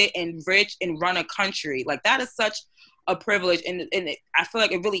absent-minded and rich and run a country. Like, that is such a privilege. And I feel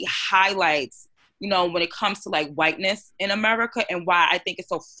like it really highlights, you know, when it comes to, like, whiteness in America and why I think it's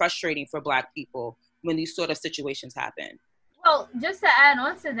so frustrating for Black people when these sort of situations happen. Well, just to add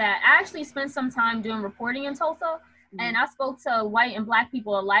on to that, I actually spent some time doing reporting in Tulsa. And I spoke to white and Black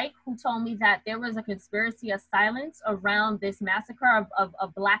people alike who told me that there was a conspiracy of silence around this massacre of a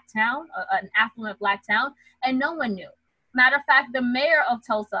Black town, an affluent Black town, and no one knew. Matter of fact, the mayor of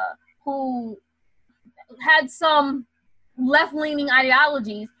Tulsa, who had some left-leaning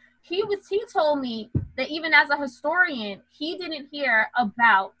ideologies, he told me that even as a historian, he didn't hear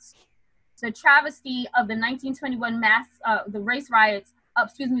about the travesty of the 1921 the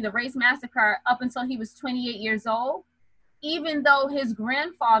race massacre up until he was 28 years old, even though his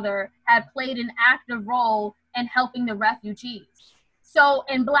grandfather had played an active role in helping the refugees. So,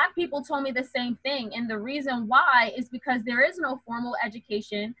 and Black people told me the same thing. And the reason why is because there is no formal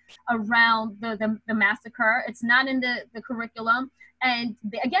education around the massacre. It's not in the curriculum. And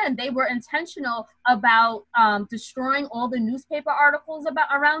again, they were intentional about destroying all the newspaper articles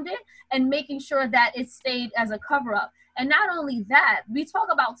around it and making sure that it stayed as a cover-up. And not only that, we talk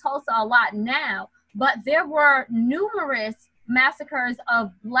about Tulsa a lot now, but there were numerous massacres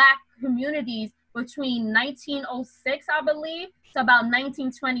of Black communities between 1906, I believe, to about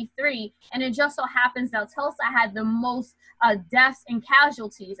 1923. And it just so happens that Tulsa had the most deaths and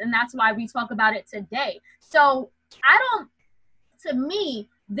casualties. And that's why we talk about it today. So to me,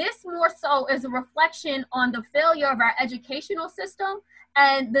 this more so is a reflection on the failure of our educational system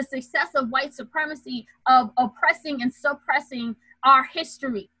and the success of white supremacy of oppressing and suppressing our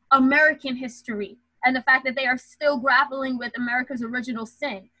history, American history, and the fact that they are still grappling with America's original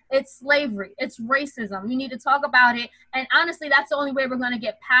sin. It's slavery, it's racism. We need to talk about it. And honestly, that's the only way we're going to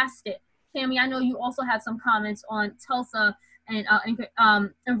get past it. Tammie, I know you also had some comments on Tulsa and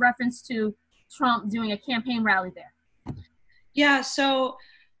in reference to Trump doing a campaign rally there. Yeah, so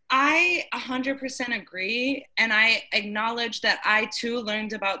I 100% agree. And I acknowledge that I too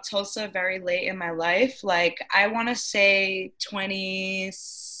learned about Tulsa very late in my life. Like, I want to say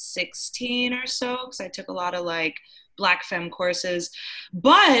 2016 or so, because I took a lot of like Black femme courses.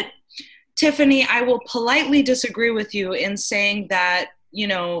 But Tiffany, I will politely disagree with you in saying that, you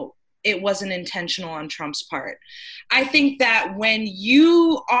know, it wasn't intentional on Trump's part. I think that when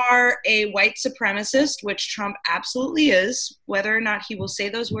you are a white supremacist, which Trump absolutely is, whether or not he will say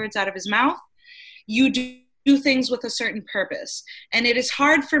those words out of his mouth, you do things with a certain purpose. And it is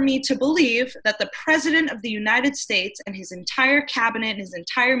hard for me to believe that the president of the United States and his entire cabinet and his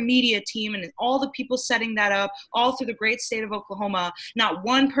entire media team and all the people setting that up all through the great state of Oklahoma, not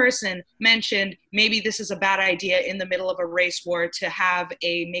one person mentioned maybe this is a bad idea in the middle of a race war to have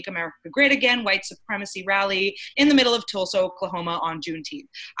a Make America Great Again white supremacy rally in the middle of Tulsa, Oklahoma on Juneteenth.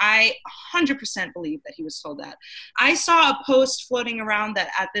 I 100% believe that he was told that. I saw a post floating around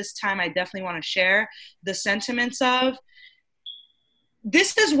that at this time I definitely want to share the sentiments of.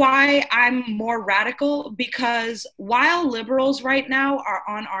 This is why I'm more radical, because while liberals right now are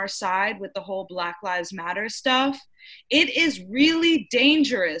on our side with the whole Black Lives Matter stuff, it is really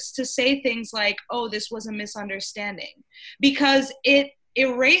dangerous to say things like, oh, this was a misunderstanding, because it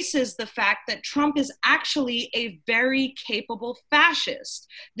erases the fact that Trump is actually a very capable fascist.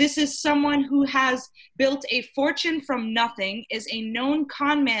 This is someone who has built a fortune from nothing, is a known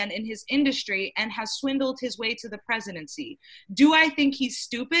con man in his industry, and has swindled his way to the presidency. Do I think he's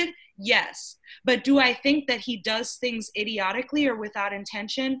stupid? Yes. But do I think that he does things idiotically or without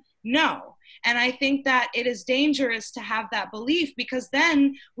intention? No. And I think that it is dangerous to have that belief, because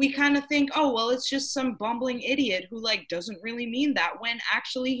then we kind of think, oh, well, it's just some bumbling idiot who like doesn't really mean that, when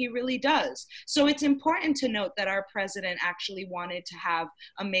actually he really does. So it's important to note that our president actually wanted to have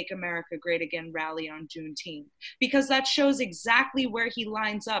a Make America Great Again rally on Juneteenth, because that shows exactly where he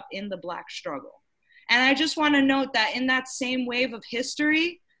lines up in the Black struggle. And I just want to note that in that same wave of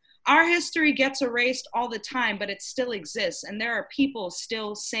history, our history gets erased all the time, but it still exists. And there are people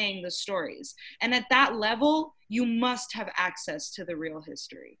still saying the stories. And at that level, you must have access to the real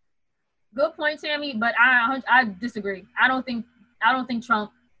history. Good point, Tammie, but I disagree. I don't think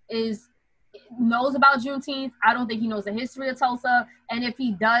Trump knows about Juneteenth. I don't think he knows the history of Tulsa, and if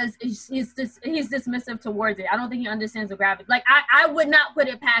he does, he's dismissive towards it. I don't think he understands the gravity. Like I would not put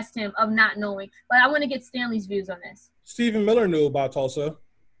it past him of not knowing. But I want to get Stanley's views on this. Stephen Miller knew about Tulsa.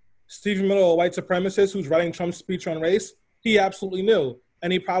 Stephen Miller, a white supremacist who's writing Trump's speech on race, he absolutely knew,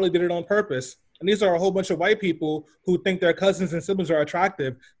 and he probably did it on purpose. And these are a whole bunch of white people who think their cousins and siblings are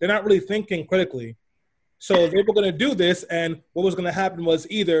attractive. They're not really thinking critically. So they were going to do this, and what was going to happen was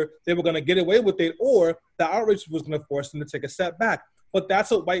either they were going to get away with it or the outrage was going to force them to take a step back. But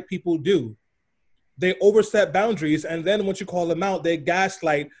that's what white people do. They overstep boundaries, and then once you call them out, they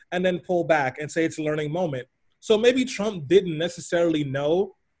gaslight and then pull back and say it's a learning moment. So maybe Trump didn't necessarily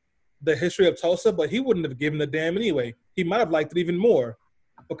know the history of Tulsa, but he wouldn't have given a damn anyway. He might have liked it even more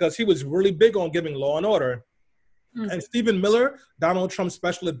because he was really big on giving law and order. Mm-hmm. And Stephen Miller, Donald Trump's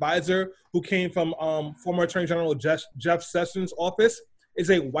special advisor, who came from former Attorney General Jeff Sessions' office,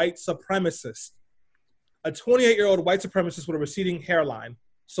 is a white supremacist. A 28-year-old white supremacist with a receding hairline.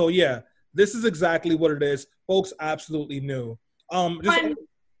 So yeah, this is exactly what it is. Folks absolutely knew.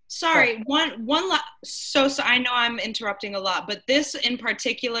 So I know I'm interrupting a lot, but this in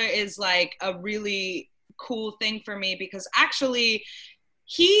particular is like a really cool thing for me because actually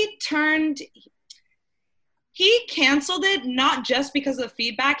he canceled it not just because of the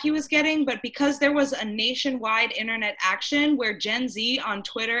feedback he was getting, but because there was a nationwide internet action where Gen Z on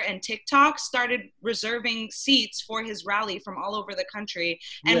Twitter and TikTok started reserving seats for his rally from all over the country.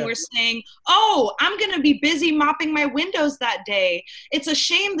 And we're saying, oh, I'm going to be busy mopping my windows that day. It's a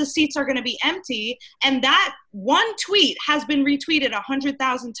shame the seats are going to be empty. And that one tweet has been retweeted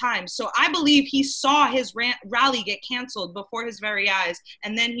 100,000 times. So I believe he saw his rally get canceled before his very eyes.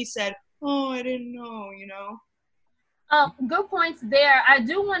 And then he said, oh, I didn't know, you know. Good points there. I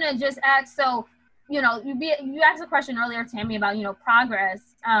do want to just ask, so, you asked a question earlier, Tammie, about,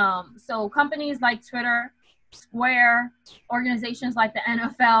 progress. So companies like Twitter, Square, organizations like the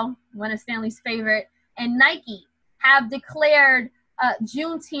NFL, one of Stanley's favorite, and Nike have declared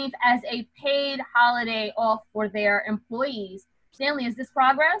Juneteenth as a paid holiday off for their employees. Stanley, is this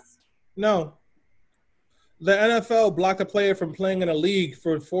progress? No. The NFL blocked a player from playing in a league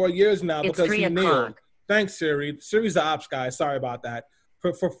for 4 years now because he kneeled. Thanks, Siri. Siri's the ops guy. Sorry about that.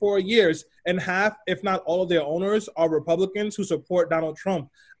 For 4 years, and half, if not all of their owners, are Republicans who support Donald Trump.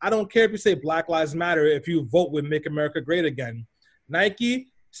 I don't care if you say Black Lives Matter if you vote with Make America Great Again.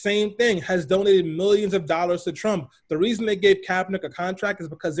 Nike, same thing, has donated millions of dollars to Trump. The reason they gave Kaepernick a contract is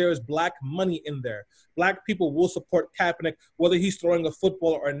because there is Black money in there. Black people will support Kaepernick whether he's throwing a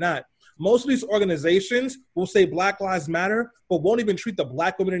football or not. Most of these organizations will say Black Lives Matter, but won't even treat the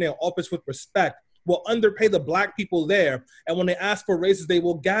Black women in their office with respect, will underpay the Black people there. And when they ask for raises, they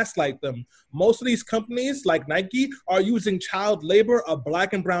will gaslight them. Most of these companies, like Nike, are using child labor of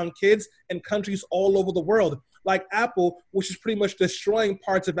Black and brown kids in countries all over the world. Like Apple, which is pretty much destroying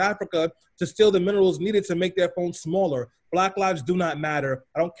parts of Africa to steal the minerals needed to make their phones smaller. Black lives do not matter.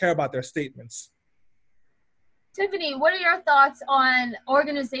 I don't care about their statements. Tiffany, what are your thoughts on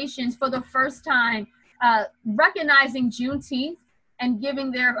organizations for the first time recognizing Juneteenth and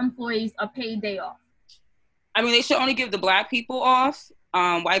giving their employees a paid day off? I mean, they should only give the Black people off.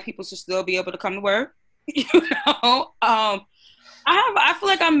 White people should still be able to come to work. I feel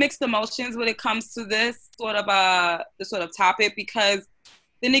like I'm mixed emotions when it comes to this sort of topic, because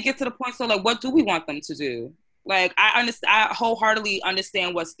then it gets to the point, so like, what do we want them to do? Like, I wholeheartedly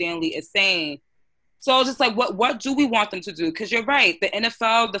understand what Stanley is saying. So just like, what do we want them to do? Because you're right, the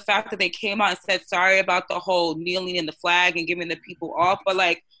NFL, the fact that they came out and said sorry about the whole kneeling in the flag and giving the people off, but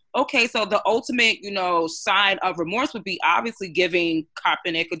like, okay, so the ultimate, sign of remorse would be obviously giving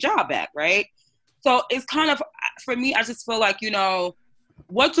Kaepernick a job back, right? So it's kind of, for me, I just feel like,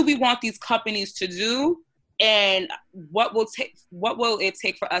 what do we want these companies to do? And what will it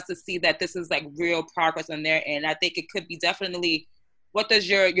take for us to see that this is like real progress on their end? I think it could be definitely, what does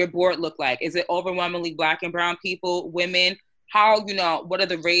your board look like? Is it overwhelmingly Black and brown people, women? How, what are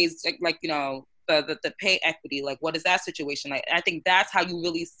the raised, the pay equity? Like, what is that situation like? I think that's how you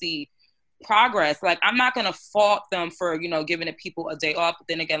really see progress. Like, I'm not going to fault them for, giving the people a day off. But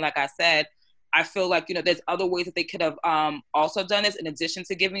then again, like I said, I feel like, there's other ways that they could have also done this in addition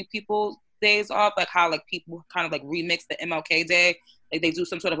to giving people days off, like how like people kind of like remix the MLK Day, like they do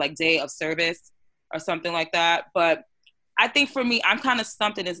some sort of like day of service or something like that. But I think for me, I'm kind of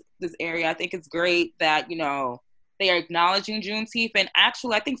stumped in this area. I think it's great that, you know, they are acknowledging Juneteenth. And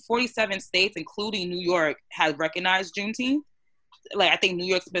actually, I think 47 states, including New York, have recognized Juneteenth. Like, I think New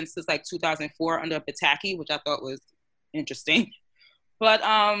York's been since like 2004 under Pataki, which I thought was interesting. But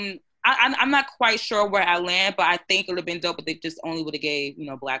I'm not quite sure where I land, but I think it would have been dope if they just only would have gave, you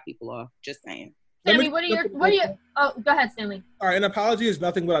know, Black people off. Just saying. Stanley, what are you, oh, go ahead, Stanley. All right, an apology is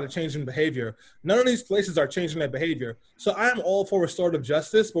nothing without a change in behavior. None of these places are changing their behavior. So I am all for restorative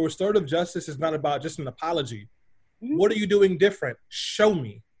justice, but restorative justice is not about just an apology. Mm-hmm. What are you doing different? Show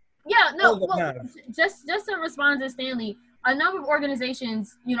me. Yeah, no, well, just to respond to Stanley, a number of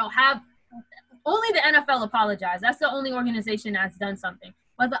organizations, you know, have, only the NFL apologized. That's the only organization that's done something.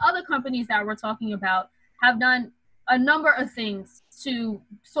 But the other companies that we're talking about have done a number of things to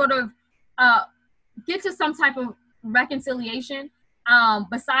sort of get to some type of reconciliation.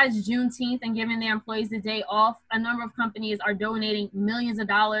 Besides Juneteenth and giving their employees the day off, a number of companies are donating millions of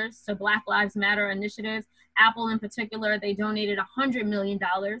dollars to Black Lives Matter initiatives. Apple in particular, they donated $100 million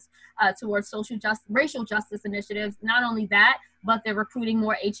towards racial justice initiatives. Not only that, but they're recruiting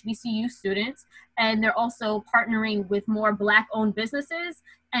more HBCU students, and they're also partnering with more Black-owned businesses.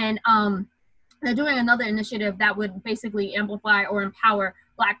 And they're doing another initiative that would basically amplify or empower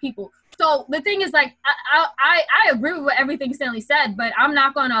Black people. So the thing is, like, I agree with everything Stanley said, but I'm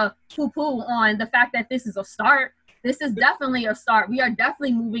not gonna poo-poo on the fact that this is a start. This is definitely a start. We are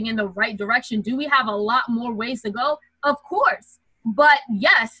definitely moving in the right direction. Do we have a lot more ways to go? Of course. But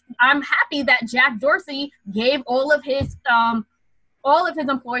yes, I'm happy that Jack Dorsey gave all of his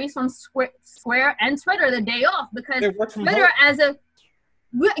employees from Square and Twitter the day off, because Twitter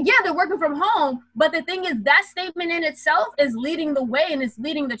they're working from home, but the thing is that statement in itself is leading the way and is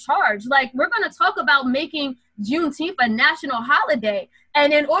leading the charge. Like, we're going to talk about making Juneteenth a national holiday.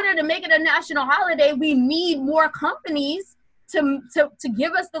 And in order to make it a national holiday, we need more companies to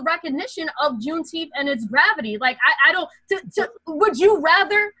give us the recognition of Juneteenth and its gravity. Like, would you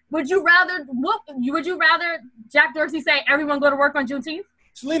rather Jack Dorsey say everyone go to work on Juneteenth?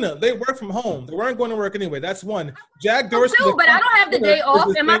 Selena, they work from home. They weren't going to work anyway. That's one. Jack Dorsey. But I don't have the day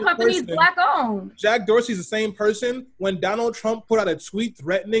off, and my company's Black owned. Jack Dorsey's the same person. When Donald Trump put out a tweet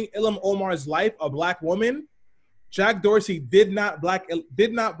threatening Ilham Omar's life, a Black woman, Jack Dorsey did not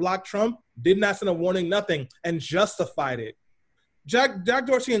block Trump, did not send a warning, nothing, and justified it. Jack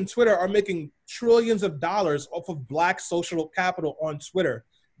Dorsey and Twitter are making trillions of dollars off of Black social capital on Twitter.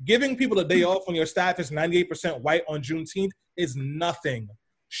 Giving people a day off when your staff is 98% white on Juneteenth is nothing.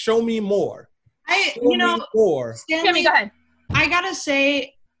 Show me more. Stanley, Tammie, go ahead. I gotta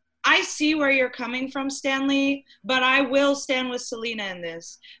say, I see where you're coming from, Stanley, but I will stand with Selena in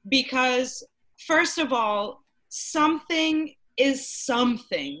this, because first of all, something is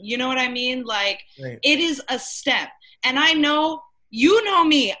something. You know what I mean? Like, right. It is a step. And I know, you know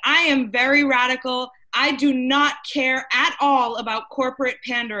me, I am very radical. I do not care at all about corporate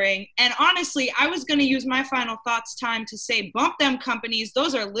pandering. And honestly, I was going to use my final thoughts time to say, bump them companies.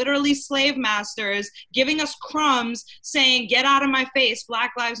 Those are literally slave masters giving us crumbs, saying, get out of my face.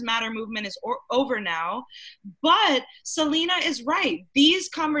 Black Lives Matter movement is over now. But Selena is right. These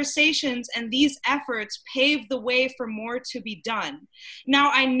conversations and these efforts pave the way for more to be done.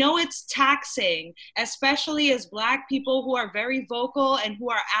 Now, I know it's taxing, especially as Black people who are very vocal and who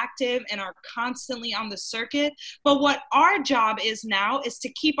are active and are constantly on the circuit. But what our job is now is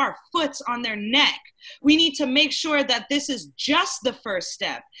to keep our foots on their neck. We need to make sure that this is just the first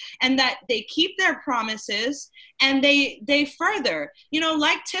step, and that they keep their promises and they further. You know,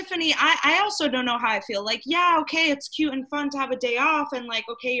 like Tiffany, I also don't know how I feel. Like, yeah, okay, it's cute and fun to have a day off, and like,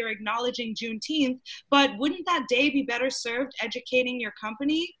 okay, you're acknowledging Juneteenth, but wouldn't that day be better served educating your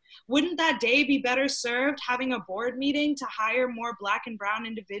company? Wouldn't that day be better served having a board meeting to hire more Black and brown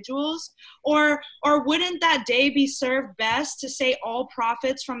individuals? Or wouldn't that day be served best to say all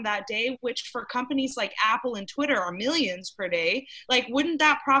profits from that day, which for companies like Apple and Twitter are millions per day, like, wouldn't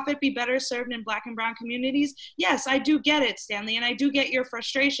that profit be better served in Black and brown communities? Yes, I do get it, Stanley, and I do get your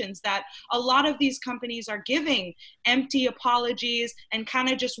frustrations that a lot of these companies are giving empty apologies and kind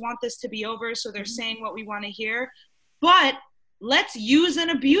of just want this to be over, so they're saying what we want to hear. But let's use and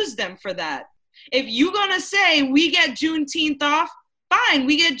abuse them for that. If you're going to say we get Juneteenth off, fine,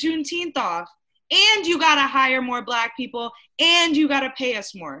 we get Juneteenth off. And you got to hire more Black people, and you got to pay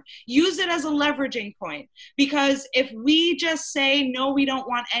us more. Use it as a leveraging point. Because if we just say, no, we don't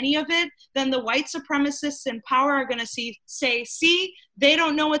want any of it, then the white supremacists in power are going to say, see, they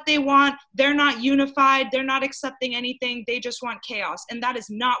don't know what they want. They're not unified. They're not accepting anything. They just want chaos. And that is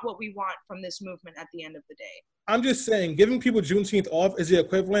not what we want from this movement at the end of the day. I'm just saying, giving people Juneteenth off is the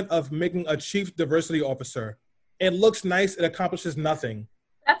equivalent of making a chief diversity officer. It looks nice. It accomplishes nothing.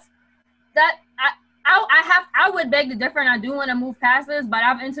 I would beg to differ, and I do want to move past this, but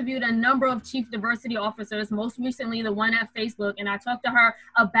I've interviewed a number of chief diversity officers, most recently the one at Facebook, and I talked to her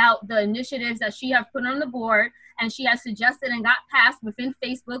about the initiatives that she has put on the board, and she has suggested and got passed within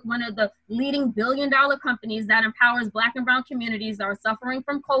Facebook, one of the leading billion-dollar companies that empowers Black and brown communities that are suffering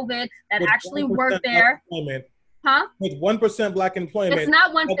from COVID, that actually work there. Huh? With 1% Black employment. It's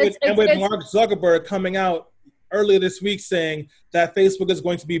not one. And with Mark Zuckerberg coming out earlier this week saying that Facebook is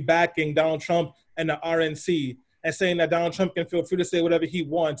going to be backing Donald Trump and the RNC, and saying that Donald Trump can feel free to say whatever he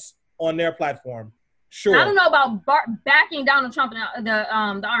wants on their platform. Sure. I don't know about backing Donald Trump and the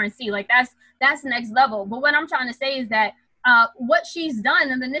RNC. Like that's next level. But what I'm trying to say is that what she's done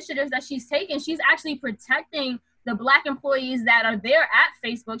and the initiatives that she's taken, she's actually protecting the Black employees that are there at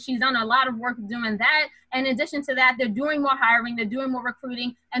Facebook. She's done a lot of work doing that. And in addition to that, they're doing more hiring, they're doing more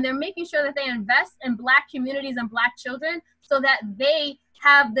recruiting, and they're making sure that they invest in Black communities and Black children so that they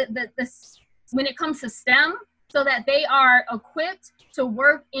have the when it comes to STEM, so that they are equipped to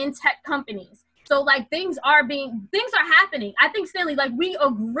work in tech companies. So like things are happening. I think, Stanley, like we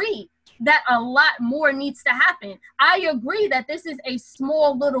agree that a lot more needs to happen. I agree that this is a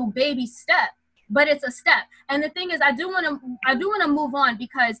small little baby step, but it's a step. And the thing is, I do want to move on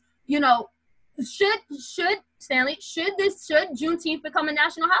because, you know, should Juneteenth become a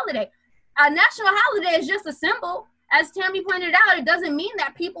national holiday? A national holiday is just a symbol. As Tammie pointed out, it doesn't mean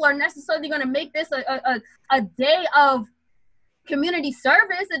that people are necessarily going to make this a day of community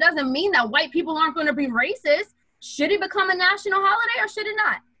service. It doesn't mean that white people aren't going to be racist. Should it become a national holiday or should it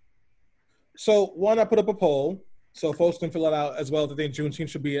not? So one, I put up a poll so folks can fill it out as well. If they think Juneteenth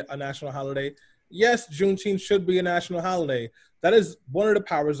should be a national holiday. Yes, Juneteenth should be a national holiday. That is one of the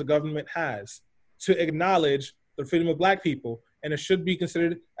powers the government has to acknowledge the freedom of Black people. And it should be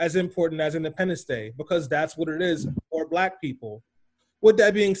considered as important as Independence Day because that's what it is for Black people. With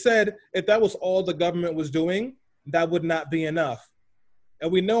that being said, if that was all the government was doing, that would not be enough.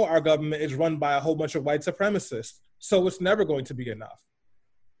 And we know our government is run by a whole bunch of white supremacists, so it's never going to be enough.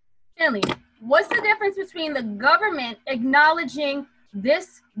 Stanley, what's the difference between the government acknowledging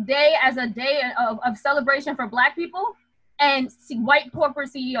this day as a day of celebration for Black people and white corporate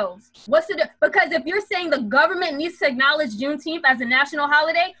CEOs? Because if you're saying the government needs to acknowledge Juneteenth as a national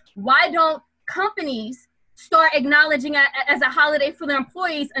holiday, why don't companies start acknowledging it as a holiday for their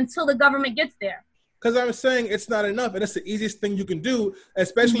employees until the government gets there? Because I'm saying it's not enough, and it's the easiest thing you can do,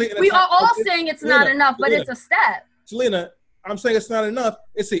 especially in we are all saying it's not enough, but it's a step. Selena, I'm saying it's not enough.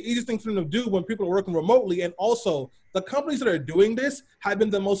 It's the easiest thing for them to do when people are working remotely. And also, the companies that are doing this have been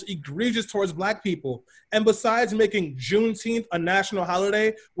the most egregious towards Black people. And besides making Juneteenth a national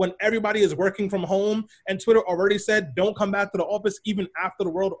holiday when everybody is working from home, and Twitter already said, don't come back to the office even after the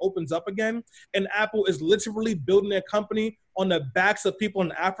world opens up again. And Apple is literally building their company on the backs of people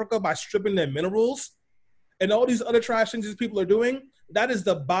in Africa by stripping their minerals. And all these other trash things these people are doing, that is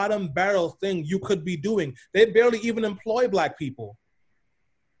the bottom barrel thing you could be doing. They barely even employ Black people.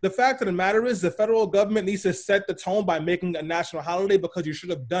 The fact of the matter is the federal government needs to set the tone by making a national holiday because you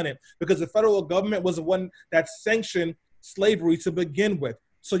should have done it. Because the federal government was the one that sanctioned slavery to begin with.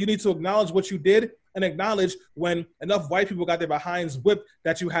 So you need to acknowledge what you did and acknowledge when enough white people got their behinds whipped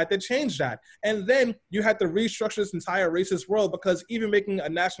that you had to change that. And then you had to restructure this entire racist world because even making a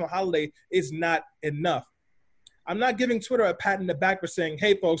national holiday is not enough. I'm not giving Twitter a pat in the back for saying,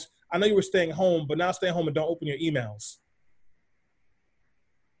 hey, folks, I know you were staying home, but now stay home and don't open your emails.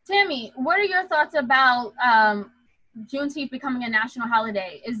 Tammie, what are your thoughts about Juneteenth becoming a national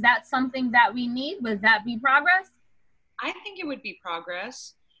holiday? Is that something that we need? Would that be progress? I think it would be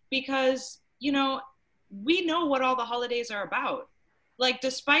progress because, you know, we know what all the holidays are about. Like,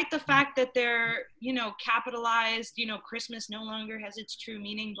 despite the fact that they're, you know, capitalized, you know, Christmas no longer has its true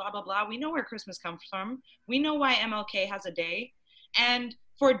meaning, blah, blah, blah. We know where Christmas comes from. We know why MLK has a day. And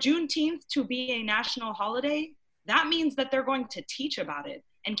for Juneteenth to be a national holiday, that means that they're going to teach about it.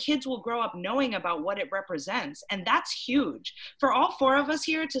 And kids will grow up knowing about what it represents. And that's huge. For all four of us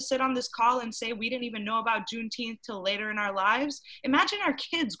here to sit on this call and say we didn't even know about Juneteenth till later in our lives, imagine our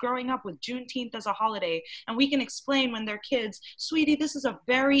kids growing up with Juneteenth as a holiday. And we can explain when they're kids, sweetie, this is a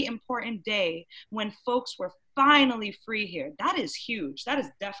very important day when folks were finally free here. That is huge. That is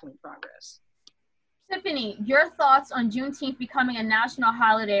definitely progress. Tiffany, your thoughts on Juneteenth becoming a national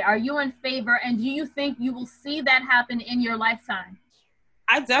holiday. Are you in favor? And do you think you will see that happen in your lifetime?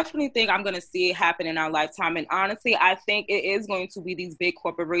 I definitely think I'm going to see it happen in our lifetime. And honestly, I think it is going to be these big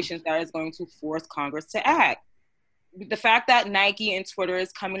corporations that is going to force Congress to act. The fact that Nike and Twitter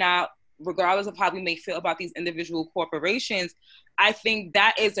is coming out regardless of how we may feel about these individual corporations, I think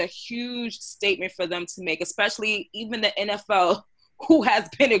that is a huge statement for them to make, especially even the NFL, who has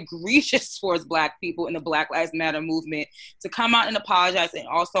been egregious towards Black people in the Black Lives Matter movement, to come out and apologize and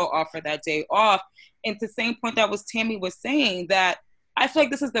also offer that day off. And to the same point that was Tammie was saying, that I feel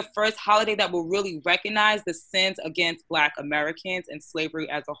like this is the first holiday that will really recognize the sins against Black Americans and slavery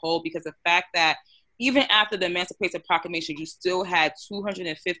as a whole, because the fact that even after the Emancipation Proclamation, you still had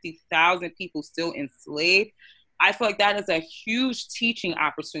 250,000 people still enslaved. I feel like that is a huge teaching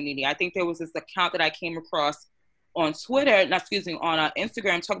opportunity. I think there was this account that I came across on Twitter, on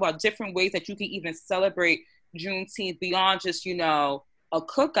Instagram, talk about different ways that you can even celebrate Juneteenth beyond just, you know, a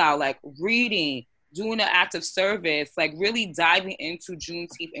cookout, like reading, doing an act of service, like really diving into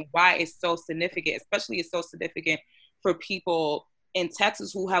Juneteenth and why it's so significant, especially it's so significant for people in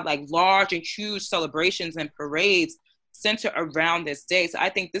Texas who have like large and huge celebrations and parades centered around this day. So I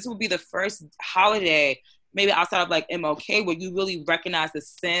think this will be the first holiday, maybe outside of like MLK, where you really recognize the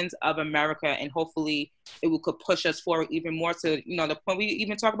sins of America, and hopefully could push us forward even more to, you know, the point we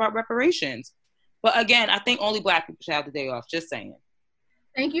even talk about reparations. But again, I think only Black people should have the day off, just saying.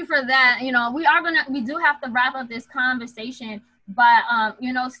 Thank you for that. You know, we do have to wrap up this conversation, but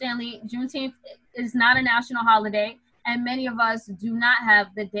you know, Stanley, Juneteenth is not a national holiday, and many of us do not have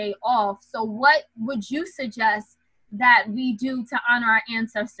the day off. So what would you suggest that we do to honor our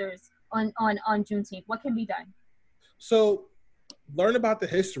ancestors on Juneteenth? What can be done? So learn about the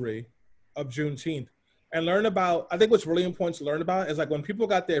history of Juneteenth, and learn about, I think what's really important to learn about is like when people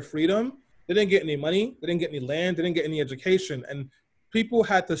got their freedom, they didn't get any money, they didn't get any land, they didn't get any education. And people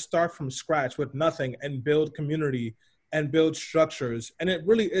had to start from scratch with nothing and build community and build structures. And it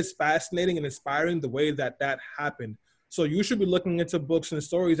really is fascinating and inspiring the way that happened. So you should be looking into books and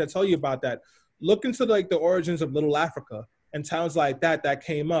stories that tell you about that. Look into like the origins of Little Africa and towns like that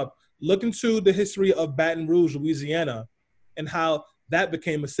came up. Look into the history of Baton Rouge, Louisiana, and how that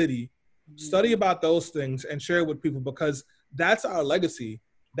became a city. Mm-hmm. Study about those things and share it with people, because that's our legacy.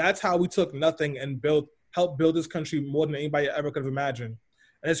 That's how we took nothing and helped build this country more than anybody ever could have imagined.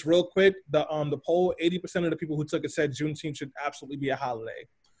 And it's real quick, the poll, 80% of the people who took it said Juneteenth should absolutely be a holiday.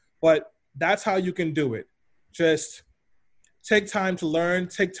 But that's how you can do it. Just take time to learn,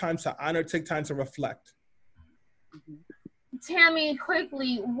 take time to honor, take time to reflect. Tammie,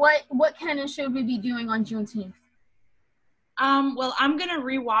 quickly, what can and should we be doing on Juneteenth? Well, I'm going to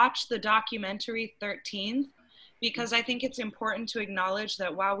rewatch the documentary 13th, because I think it's important to acknowledge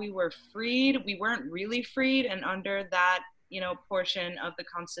that while we were freed, we weren't really freed. And under that, you know, portion of the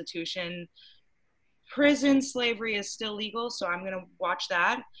Constitution, prison slavery is still legal. So I'm going to watch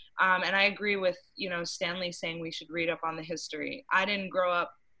that. And I agree with, you know, Stanley saying we should read up on the history. I didn't grow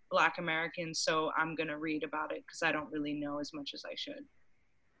up Black American, so I'm going to read about it because I don't really know as much as I should.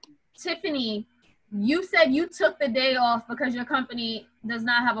 Tiffany, you said you took the day off because your company does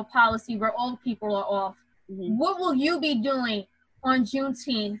not have a policy where old people are off. Mm-hmm. What will you be doing on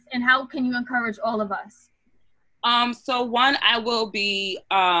Juneteenth, and how can you encourage all of us? So one, I will be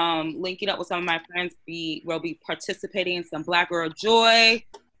linking up with some of my friends. We'll be participating in some Black Girl Joy,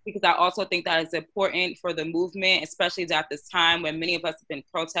 because I also think that is important for the movement, especially at this time when many of us have been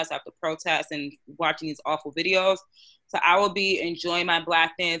protest after protest and watching these awful videos. So I will be enjoying my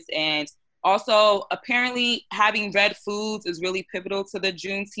Blackness, and also apparently having red foods is really pivotal to the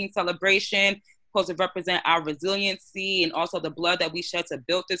Juneteenth celebration, supposed to represent our resiliency and also the blood that we shed to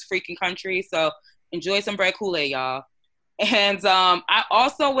build this freaking country. So enjoy some Red Kool-Aid, y'all. And I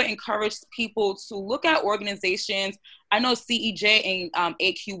also would encourage people to look at organizations. I know CEJ and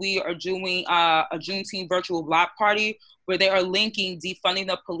AQE are doing a Juneteenth virtual block party where they are linking defunding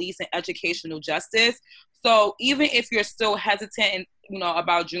the police and educational justice. So even if you're still hesitant,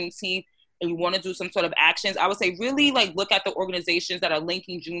 about Juneteenth and you want to do some sort of actions, I would say really look at the organizations that are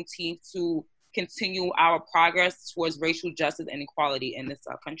linking Juneteenth to continue our progress towards racial justice and equality in this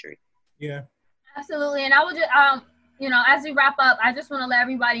country. Yeah, absolutely. And I would just, as we wrap up, I just want to let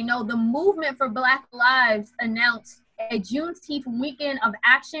everybody know the Movement for Black Lives announced a Juneteenth weekend of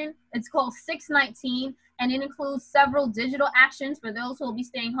action. It's called 619, and it includes several digital actions for those who will be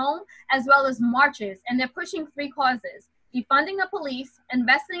staying home, as well as marches. And they're pushing 3 causes: defunding the police,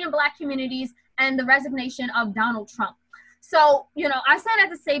 investing in Black communities, and the resignation of Donald Trump. So, I say that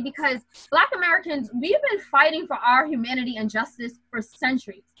to say because Black Americans, we've been fighting for our humanity and justice for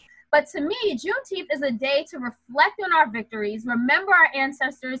centuries. But to me, Juneteenth is a day to reflect on our victories, remember our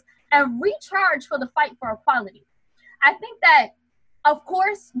ancestors, and recharge for the fight for equality. I think that, of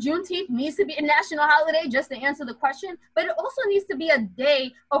course, Juneteenth needs to be a national holiday, just to answer the question, but it also needs to be a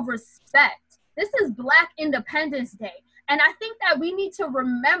day of respect. This is Black Independence Day. And I think that we need to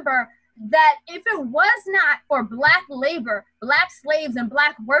remember that if it was not for Black labor, Black slaves, and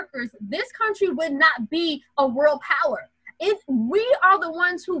Black workers, this country would not be a world power. We are the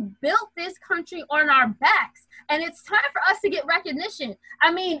ones who built this country on our backs, and it's time for us to get recognition.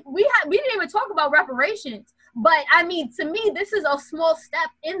 I mean, we didn't even talk about reparations, but I mean, to me, this is a small step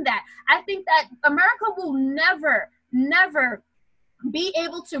in that. I think that America will never be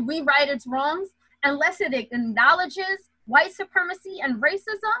able to rewrite its wrongs unless it acknowledges white supremacy and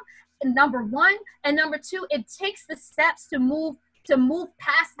racism, number one, and number two, it takes the steps to move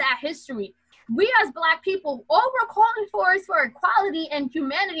past that history. We as Black people, all we're calling for is for equality and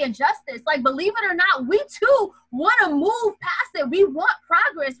humanity and justice. Like, believe it or not, we too want to move past it. We want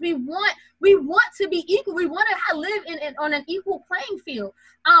progress. We want to be equal. We want to live on an equal playing field.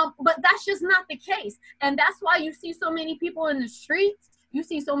 But that's just not the case. And that's why you see so many people in the streets. You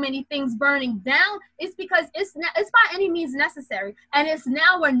see so many things burning down. It's because it's by any means necessary. And it's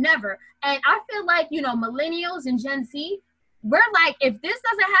now or never. And I feel like, millennials and Gen Z, we're like, if this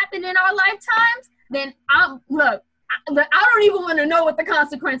doesn't happen in our lifetimes, then I don't even want to know what the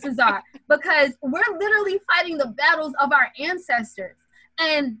consequences are, because we're literally fighting the battles of our ancestors,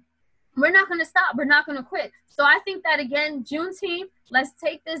 and we're not going to stop. We're not going to quit. So I think that, again, Juneteenth, let's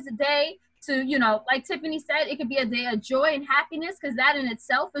take this day to, like Tiffany said, it could be a day of joy and happiness, because that in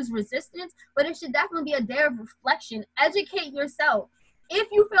itself is resistance, but it should definitely be a day of reflection. Educate yourself. If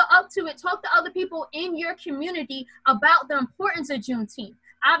you feel up to it, talk to other people in your community about the importance of Juneteenth.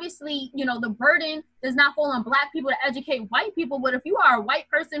 Obviously, the burden does not fall on Black people to educate white people, but if you are a white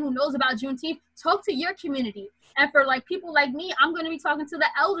person who knows about Juneteenth, talk to your community. And for people like me, I'm going to be talking to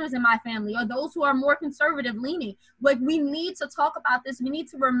the elders in my family, or those who are more conservative leaning. Like, we need to talk about this. We need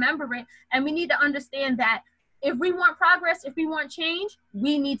to remember it. And we need to understand that if we want progress, if we want change,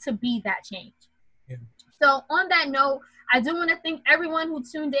 we need to be that change. Yeah. So on that note, I do want to thank everyone who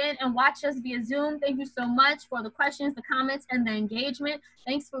tuned in and watched us via Zoom. Thank you so much for the questions, the comments, and the engagement.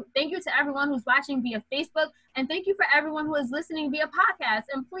 Thank you to everyone who's watching via Facebook, and thank you for everyone who is listening via podcast.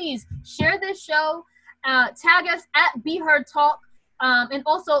 And please share this show, tag us at Be Heard Talk, and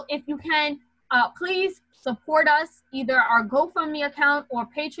also, if you can, please support us, either our GoFundMe account or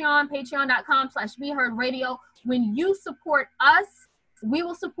patreon.com/BeHeardRadio. When you support us, we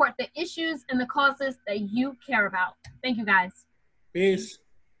will support the issues and the causes that you care about. Thank you, guys. Peace.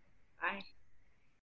 Bye.